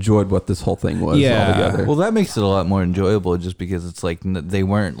enjoyed what this whole thing was altogether. Well, that makes it a lot more enjoyable, just because it's like they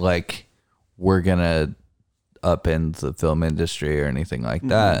weren't like, we're gonna upend the film industry or anything like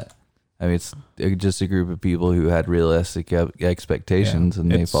that. I mean, it's just a group of people who had realistic expectations,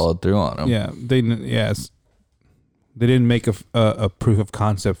 and they followed through on them. They didn't make a proof of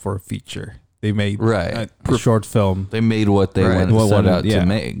concept for a feature. They made a short film. They made what they wanted to set out to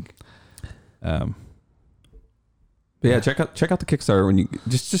make. But yeah, check out the Kickstarter when you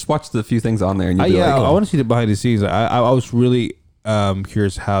just watch the few things on there, and you'll be like, I want to see the behind the scenes. I was really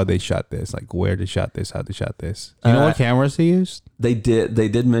curious how they shot this, like where they shot this, how they shot this. You know what cameras they used? They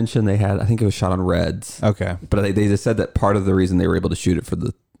did mention they had, I think it was shot on Reds. Okay, but they just said that part of the reason they were able to shoot it for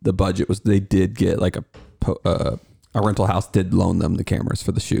the budget was they did get like a rental house did loan them the cameras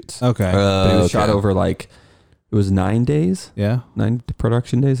for the shoots. Okay, but it was shot over like, it was 9 days. 9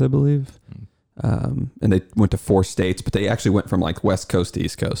 production days, I believe. And they went to 4 states, but they actually went from like West Coast to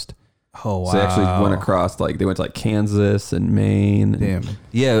East Coast. Oh wow! So they actually went across, like they went to like Kansas and Maine. Damn.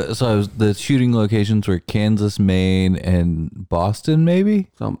 Yeah. So the shooting locations were Kansas, Maine, and Boston, maybe.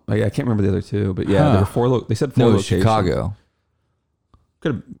 So I can't remember the other 2, but yeah, there were 4. They said 4 locations. Chicago.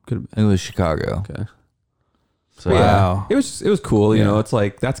 Could have. It was Chicago. Okay. So wow. It was cool. You know, it's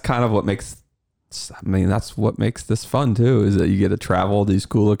like that's kind of what makes. I mean, that's what makes this fun too, is that you get to travel these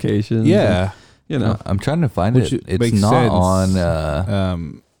cool locations. Yeah. And, you know, I'm trying to find it. It's not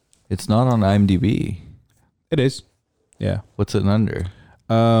on. It's not on IMDb. It is. Yeah. What's it under?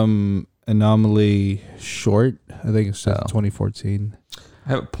 Anomaly short. I think it's 2014. I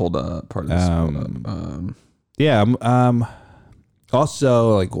haven't pulled up part of this. Yeah.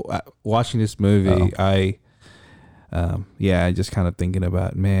 Also, like watching this movie, I just kind of thinking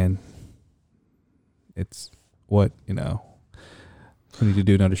about, man, it's what we need to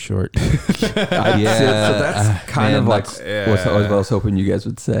do another short. So that's kind of like what I was hoping you guys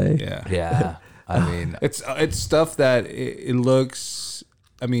would say. Yeah. I mean, it's stuff that it looks.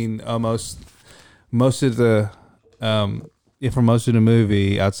 I mean, most of the for most of the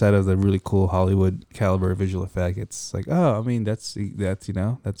movie, outside of the really cool Hollywood caliber visual effect, it's like, oh, I mean, that's we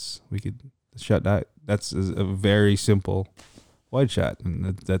could shut that. That's a very simple wide shot,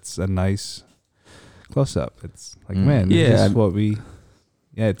 and that's a nice close up. It's like, man, this is what we.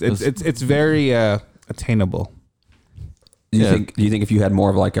 Yeah, it's very attainable. Do you think if you had more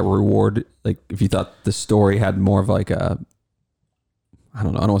of like a reward, like if you thought the story had more of like a, I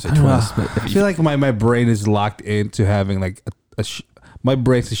don't know, I don't want to say twist, but I feel like my brain is locked into having like my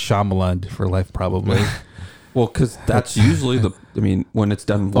brain's a Shyamalan for life, probably. well, because that's usually when it's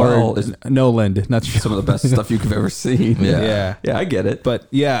done well, is Nolan, not some of the best stuff you've ever seen. Yeah, I get it. But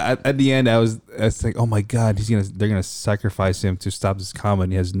yeah, at the end, I was like, oh my god, they're gonna sacrifice him to stop this comet.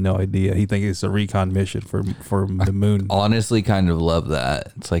 And he has no idea. He thinks it's a recon mission for the moon. Honestly, kind of love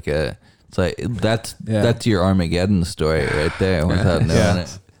that. It's like that's your Armageddon story right there without knowing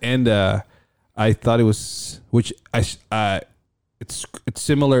it. And I thought it was, which it's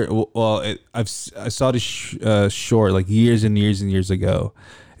similar. Well, I saw this short like years and years and years ago.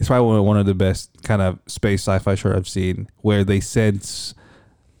 It's probably one of the best kind of space sci-fi short I've seen, where they sent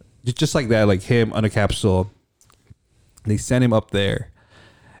just like that, like him on a capsule. They sent him up there,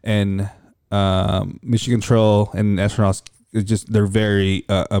 and mission control and astronauts they're very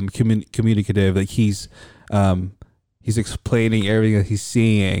communicative. Like he's explaining everything that he's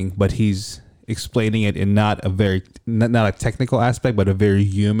seeing, but he's explaining it in not a technical aspect, but a very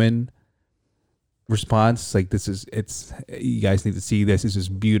human response. Like you guys need to see this. This is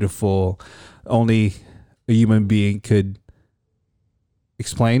beautiful. Only a human being could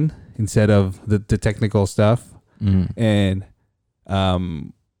explain instead of the technical stuff. And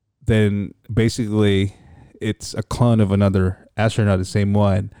then basically it's a clone of another astronaut, the same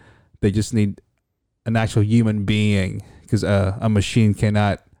one. They just need an actual human being, because a machine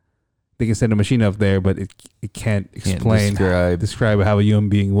cannot. They can send a machine up there, but it can't explain, describe how a human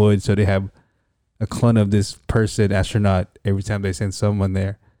being would. So they have a clone of this person, astronaut. Every time they send someone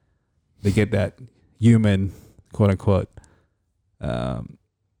there, they get that human, quote unquote,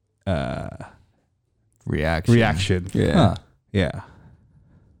 reaction. Yeah.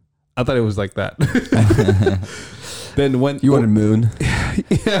 I thought it was like that. Then when you wanted Moon,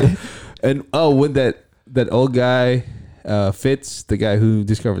 yeah, and when that old guy. Fitz, the guy who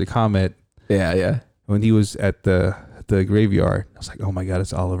discovered the comet. Yeah. When he was at the graveyard, I was like, "Oh my god,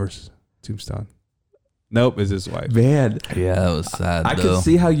 it's Oliver's tombstone." Nope, it's his wife. Man, yeah, that was sad. I can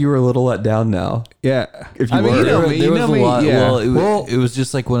see how you were a little let down now. Yeah, if you were, there was a lot. Yeah. Well, it was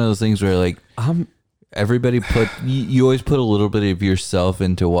just like one of those things where like everybody you always put a little bit of yourself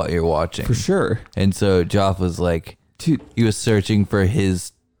into what you're watching, for sure. And so Joff was like, dude, he was searching for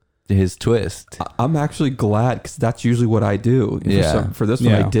his twist. I'm actually glad, because that's usually what I do. For this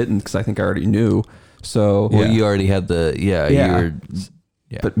one, I didn't, because I think I already knew. So you already had you were.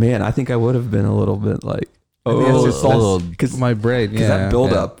 Yeah. But man, I think I would have been a little bit like, because my brain, because that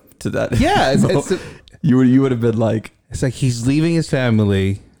build up to that. Yeah, you would have been like, it's like he's leaving his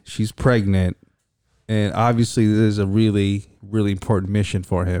family. She's pregnant, and obviously this is a really, really important mission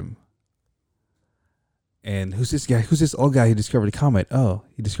for him. And who's this guy? Who's this old guy who discovered the comet? Oh,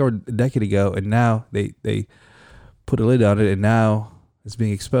 he discovered a decade ago, and now they put a lid on it, and now it's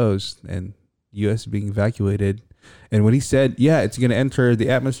being exposed, and U.S. is being evacuated. And when he said, "Yeah, it's going to enter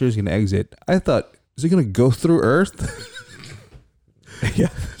the atmosphere, it's going to exit," I thought, is it going to go through Earth? Yeah.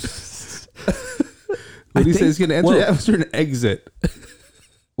 When he said it's going to enter the atmosphere and exit.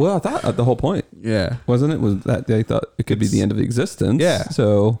 Well, I thought the whole point, wasn't it, was that they thought it could be the end of existence. Yeah.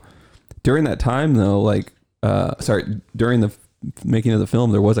 So during that time, though, during the making of the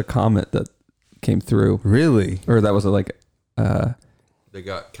film, there was a comet that came through. Really? Or that was they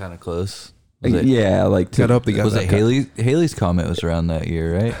got kind of close. Gotta hope they got. Was it Haley's comet was around that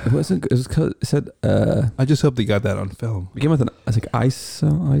year, right? It wasn't. It was. It said. I just hope they got that on film. It began with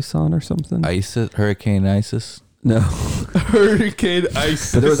Ison or something. Hurricane Isis. No, Hurricane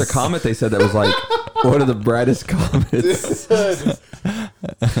Isis. But there was a comet they said that was like one of the brightest comets.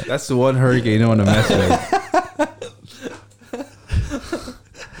 That's the one hurricane you don't want to mess with.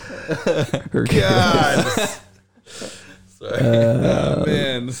 God. Sorry.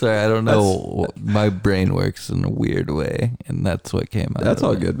 Man. Sorry, I don't know. My brain works in a weird way, and that's what came out. That's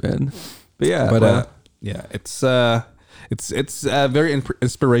all good, man. But it's a very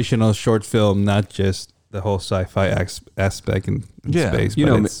inspirational short film, not just the whole sci-fi aspect in Yeah, space. You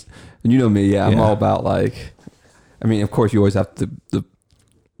but know me, it's- and you know me. Yeah, I'm Yeah. all about like. I mean, of course, you always have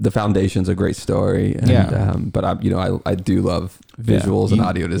the foundation's a great story. And, Yeah. but I do love visuals and You-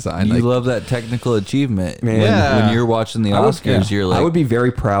 audio design. You Like, love that technical achievement. Man. Yeah. When you're watching the I would- Oscars, you're like, I would be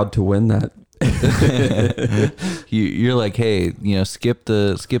very proud to win that. you're like, hey, skip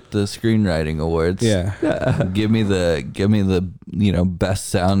the screenwriting awards. yeah. Give me the best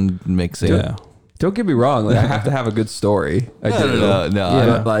sound mixing. Yeah. Don't get me wrong. Like, I have to have a good story. I do. No. Yeah,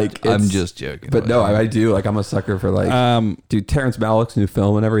 but, like, I'm it's- just joking. But no, I do. Like, I'm a sucker for like, dude, Terrence Malick's new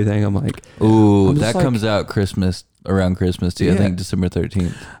film and everything. I'm like, Ooh, I'm just that like- comes out around Christmas too. I Yeah. think December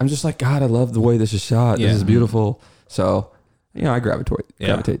 13th. I'm just like, God, I love the way this is shot. Yeah. This is beautiful. So, I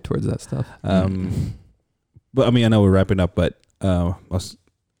gravitate towards that stuff. But I mean, I know we're wrapping up, but I was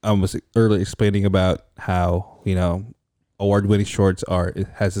earlier explaining about how award-winning shorts it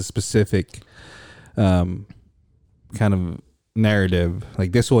has a specific kind of narrative.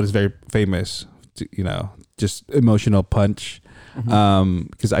 Like this one is very famous, just emotional punch.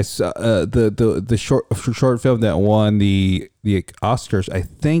 Because I saw the short film that won the Oscars, I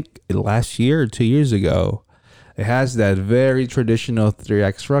think last year or 2 years ago. It has that very traditional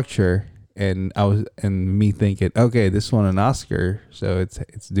 3-act structure, and me thinking, okay, this won an Oscar, so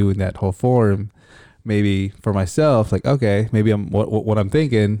it's doing that whole form. Maybe for myself, like, okay, maybe what I'm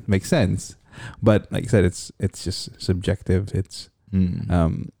thinking makes sense, but like I said, it's just subjective. It's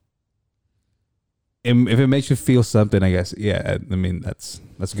if it makes you feel something, I guess, yeah. I mean, that's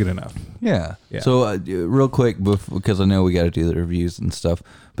good enough. Yeah. Yeah. So real quick, because I know we got to do the reviews and stuff,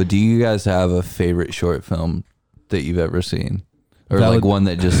 but do you guys have a favorite short film that you've ever seen, or like one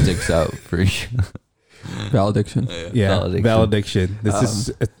that just sticks out for you? Valediction. Yeah, Valediction. Valediction. This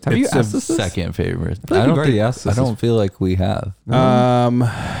is Have you it's asked us this? Second favorite. feel like you've already asked I us don't feel like we have.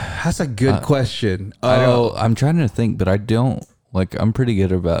 That's a good question. I'm trying to think, but I don't. Like, I'm pretty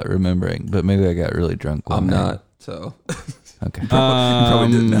good about remembering, but maybe I got really drunk. I'm one night. not. So Okay. you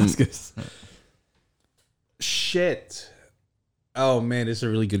probably didn't ask us. Shit. Oh man, this is a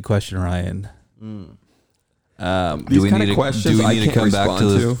really good question, Ryan. Do These we kind need of to, questions do we I need to can't come back to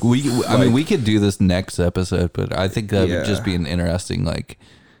respond this? to. I mean, we could do this next episode, but I think that Yeah. would just be an interesting,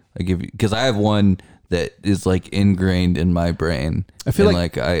 because I have one that is like ingrained in my brain. I feel and,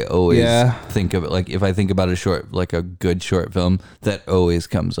 like- I always Yeah. think of it, like if I think about a good short film, that always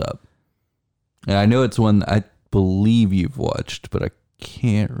comes up. And I know it's one I believe you've watched, but I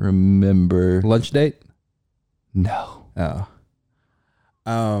can't remember. Lunch date? No. Oh.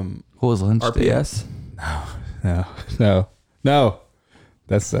 What was Lunch Date? RPS. No.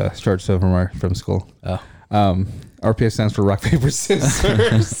 That's a short film from school. Oh. RPS stands for rock, paper,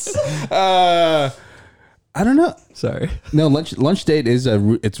 scissors. I don't know. Sorry. No, lunch date is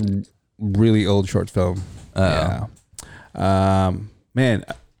it's really old short film. Oh. Yeah. Man,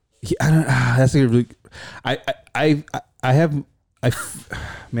 I don't. That's a really. I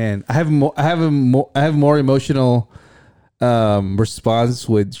have more emotional response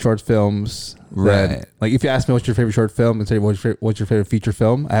with short films. Right. Like if you ask me what's your favorite short film and say what's your favorite feature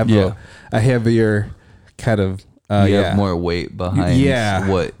film, I have Yeah. a heavier kind of. You have more weight behind Yeah.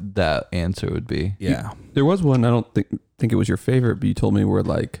 what that answer would be. Yeah. There was one. I don't think it was your favorite, but you told me where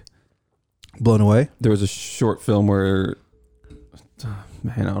like Blown away. there was a short film where.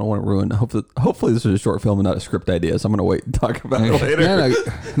 Man, I don't want to ruin. Hopefully, this is a short film and not a script idea. So I'm gonna wait and talk about it later.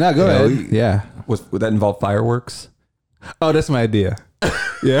 No, go ahead. Yeah. Would that involve fireworks? Oh, that's my idea.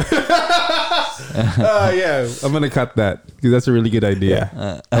 Yeah. Yeah. I'm gonna cut that because that's a really good idea.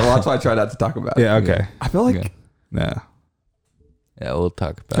 Well, that's why I try not to talk about it. Yeah. Okay. I feel like Okay. No. Yeah, we'll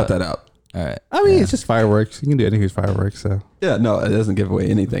talk about cut that out. All right. I mean, it's just fireworks. You can do anything with fireworks. So Yeah, no, it doesn't give away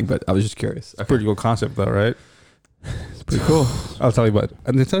anything. But I was just curious. Okay. pretty cool concept, though, right? It's pretty cool. I'll tell you about.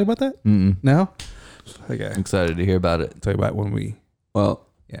 Did I tell you about that? Mm-mm. No. Okay. I'm excited to hear about it. I'll tell you about when we. Well,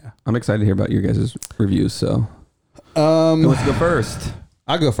 Yeah. I'm excited to hear about your guys' reviews. So who wants to go first?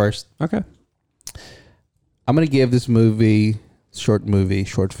 I'll go first. Okay. I'm gonna give this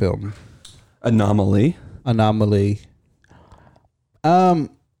short film, Anomaly. Anomaly. I'm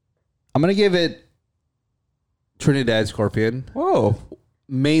gonna give it Trinidad Scorpion, Whoa.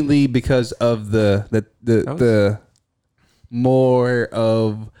 mainly because of the more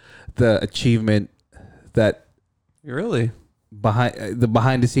of the achievement that Really?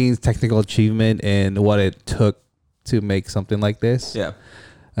 behind the scenes technical achievement and what it took to make something like this. Yeah.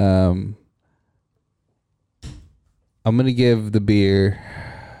 I'm gonna give the beer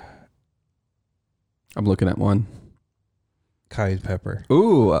I'm looking at one. cayenne pepper.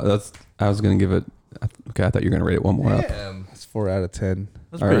 Ooh, I was gonna give it. Okay, I thought you were gonna rate it one more up. It's 4 out of 10.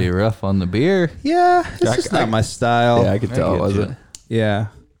 That's pretty rough on the beer. Yeah, it's just not my style. Yeah, I could tell, get was you. it? Yeah.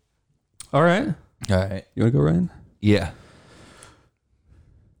 All right. All right. You want to go, Ryan? Yeah.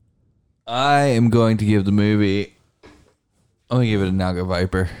 I am going to give the movie. I'm going to give it a Naga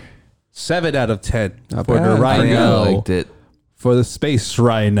Viper. 7 out of 10 Not for bad. the I Rhino. liked it. For the Space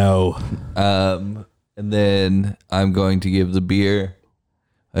Rhino. And then I'm going to give the beer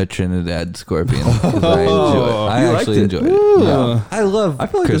a Trinidad Scorpion. 'Cause I you liked actually it. enjoyed it. Yeah. I love. I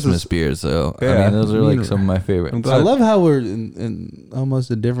feel like this Christmas is beers, though. I Yeah. mean, those are like some of my favorites. I love how we're in almost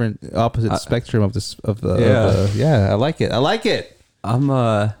a different opposite spectrum of this of the Yeah. I like it. I like it. I'm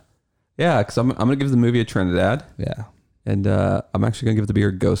because I'm gonna give the movie a Trinidad, Yeah. and I'm actually gonna give the beer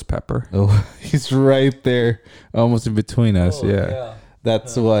a Ghost Pepper. Oh, he's right there, almost in between us. Yeah.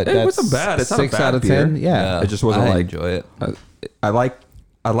 That's what. It That's wasn't bad. It's not a 6 bad out of beer. 10. Yeah. It just wasn't I like- enjoy it.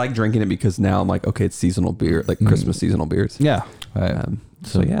 I like drinking it because now I'm like, okay, it's seasonal beer, like Christmas seasonal beers. Yeah. Right.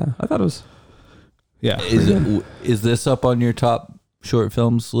 So yeah, I thought it was. Yeah. Is this up on your top short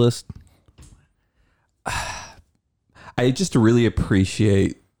films list? I just really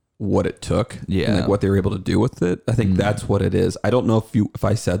appreciate what it took, Yeah. and like what they were able to do with it. I think that's what it is. I don't know if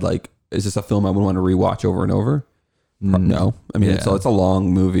I said like, is this a film I would want to rewatch over and over? No, I mean it's a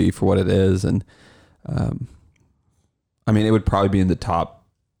long movie for what it is, and I mean it would probably be in the top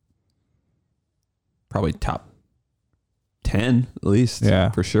 10 at least,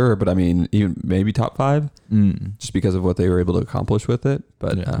 for sure. But I mean, even maybe top 5, just because of what they were able to accomplish with it.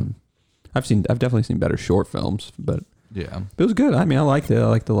 But I've definitely seen better short films, but Yeah. it was good. I mean, I liked it. I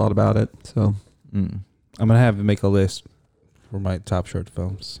liked a lot about it. So I'm gonna have to make a list for my top short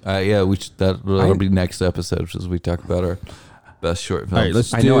films. Yeah, that'll be next episode as we talk about our best short films. All right,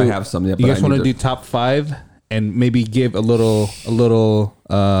 let's. I know I have some. Yeah, You guys want to to do top 5 and maybe give a little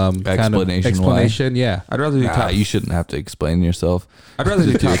kind of Explanation explanation? Yeah. I'd rather do top. You shouldn't have to explain yourself. I'd rather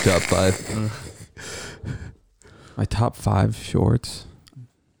do Do your top. top 5. My top 5 shorts.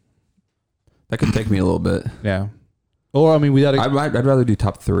 That could take me a little bit. Yeah. Or I mean, we got to. I'd rather do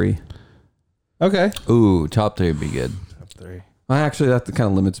top 3. Okay. Ooh, top 3 would be good. Top 3. That kind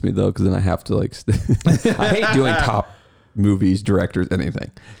of limits me though, because then I have to like. I hate doing top movies, directors, anything.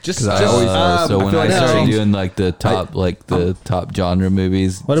 Just I always- So when I like started no. doing like the top, top genre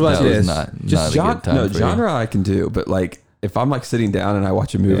movies, What about that was this? not Just a good time no for you. genre I can do, but like if I'm like sitting down and I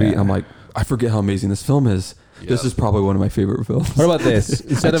watch a movie, Yeah. I'm like, I forget how amazing this film is. This is probably one of my favorite films. What about this?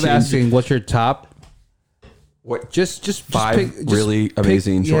 Instead of changed- asking what's your top, What? just 5 pick, really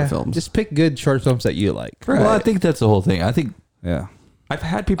amazing short films. Just pick good short films that you like. Right. Well, I think that's the whole thing. I think Yeah. I've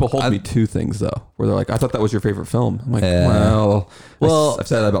had people hold me to things though, where they're like, "I thought that was your favorite film." I'm like, Yeah. well, I've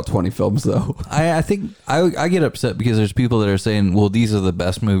said that about 20 films though. I think I get upset because there's people that are saying, well, these are the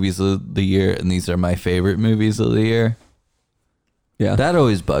best movies of the year and these are my favorite movies of the year. Yeah, That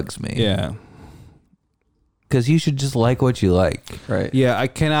always bugs me. Yeah. Because you should just like what you like. right. Yeah. I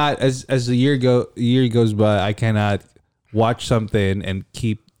cannot, as the year goes by, I cannot watch something and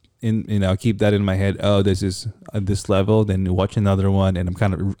keep that in my head. Oh, this is at this level. Then watch another one, and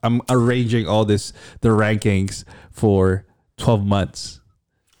I'm arranging all the rankings for 12 months.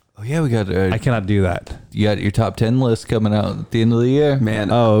 Oh yeah, we got I cannot do that. you got your top 10 list coming out at the end of the year. Man,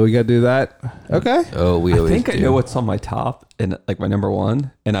 Oh, we got to do that. Okay. Oh, we I always think do. I know what's on my top and like my number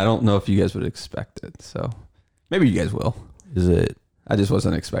 1, and I don't know if you guys would expect it. So maybe you guys will. Is it? I just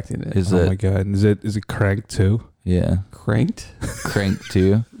wasn't expecting it. Is Oh it? my god. Is it Crank 2? Yeah. Cranked? Crank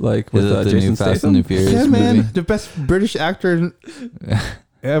 2. Like Is with it the Jason new Fast and Statham? the Furious movie? The best British actor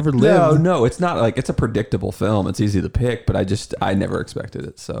ever lived. No, it's not like it's a predictable film. It's easy to pick, but I never expected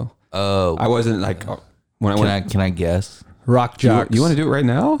it. So Oh, I wasn't like when I went. can I guess? Rock Do Jocks. you want to do it right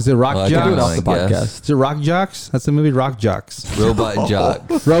now? Is it Rock Well, I can Do it do Jocks? off the I guess. podcast. Is it Rock Jocks? That's the movie Rock Jocks. Robot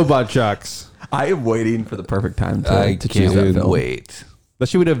Jocks. Robot Jocks. I am waiting for the perfect time I to choose that can't film. wait. That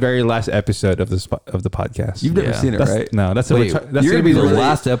should be the very last episode of the podcast. You've never Yeah. seen it, That's, right? No, that's Wait, that's you're gonna be The the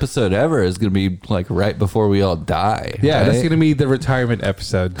last episode ever is going to be like right before we all die. Yeah, that's right? gonna be the retirement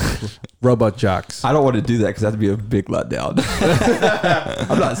episode. Robot Jocks. I don't want to do that because that'd be a big letdown.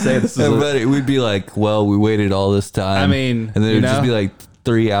 I'm not saying this is. But it would be like, well, we waited all this time. I mean, and then it you would just know? be like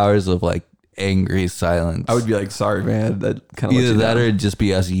 3 hours of like angry silence. I would be like, sorry, man. That kind of Either that or it'd just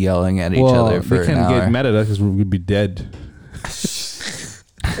be us yelling at each Well, other for they an can't hour. get mad at us because we'd be dead.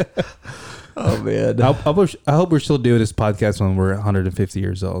 Oh man. I hope we're still doing this podcast when we're 150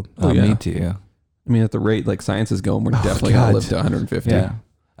 years old. Oh, yeah. me too. I mean, at the rate like science is going, we're definitely gonna God. live to 150. Yeah.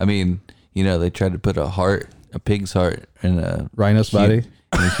 I mean, they tried to put a heart a pig's heart in a Rhino's body.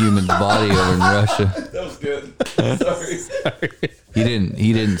 in a human's body over in Russia. That was good. Sorry.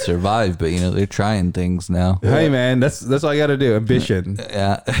 He didn't survive, but they're trying things now. Hey man, that's all I got to do. Ambition.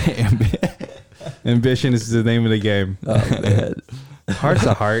 Yeah. Ambition is the name of the game. Oh man. Heart's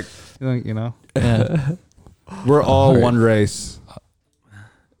a heart. Yeah. We're all one race.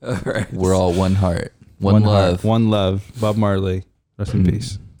 All right. We're all one heart. One love. Heart, one love. Bob Marley. Rest in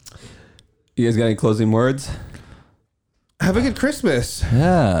peace. You guys got any closing words? Have a good Christmas.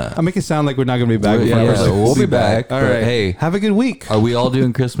 Yeah. I'll make it sound like we're not going to be back. We'll be back. All right. Hey, Have a good week. are we all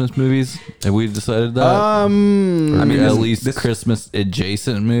doing Christmas movies? Have we decided that? I I mean, at this- least this- Christmas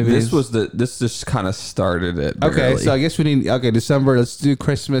adjacent movies. This just kind of started it. okay. barely. So I guess we need, December. Let's do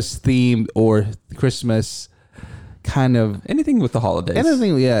Christmas themed or Christmas kind of anything with the holidays.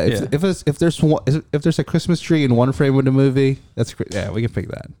 anything. Yeah. Yeah. If there's a Christmas tree in one frame of the movie, that's great. Yeah, we can pick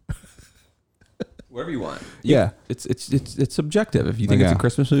that. Whatever you want. Yeah. It's subjective. If you think it's Okay. a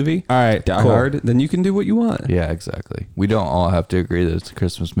Christmas movie, All right. Die cool. Hard, then you can do what you want. Yeah, exactly. We don't all have to agree that it's a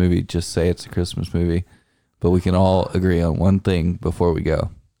Christmas movie. Just say it's a Christmas movie. But we can all agree on one thing before we go.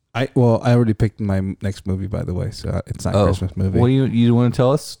 I already picked my next movie, by the way, so it's not a Christmas movie. What do you want to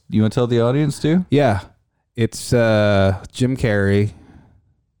tell us? You want to tell the audience too? Yeah, it's Jim Carrey,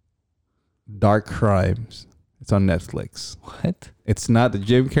 Dark Crimes. It's on Netflix. What? It's not the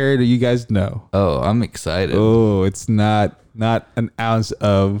Jim Carrey that you guys know. Oh, I'm excited. Oh, it's not an ounce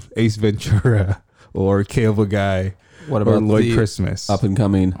of Ace Ventura or Cable Guy What or about Lloyd the Christmas. up and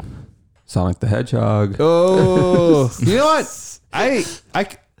coming Sonic the Hedgehog? Oh, you know what? I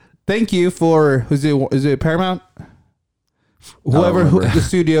thank you for is it Paramount? Whoever remember. the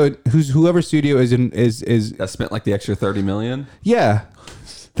studio whoever studio is That spent like the extra 30 million. yeah.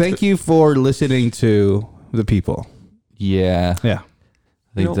 Thank you for listening to the people. Yeah. Yeah.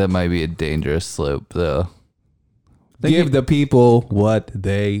 I think know- that might be a dangerous slope though. Give the people what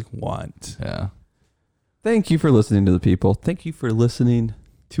they want. Yeah. Thank you for listening to the people. Thank you for listening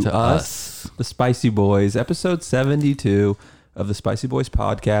to, To us, us. the Spicy Boys, episode 72 of the Spicy Boys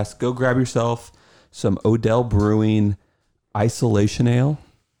podcast. Go grab yourself some Odell Brewing Isolation Ale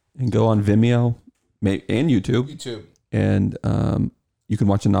and go on Vimeo and YouTube. And you can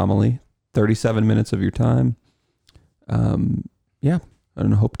watch Anomaly. 37 minutes of your time. Yeah. I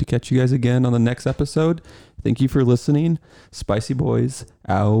don't know. Hope to catch you guys again on the next episode. Thank you for listening. Spicy Boys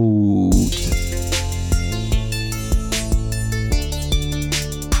out.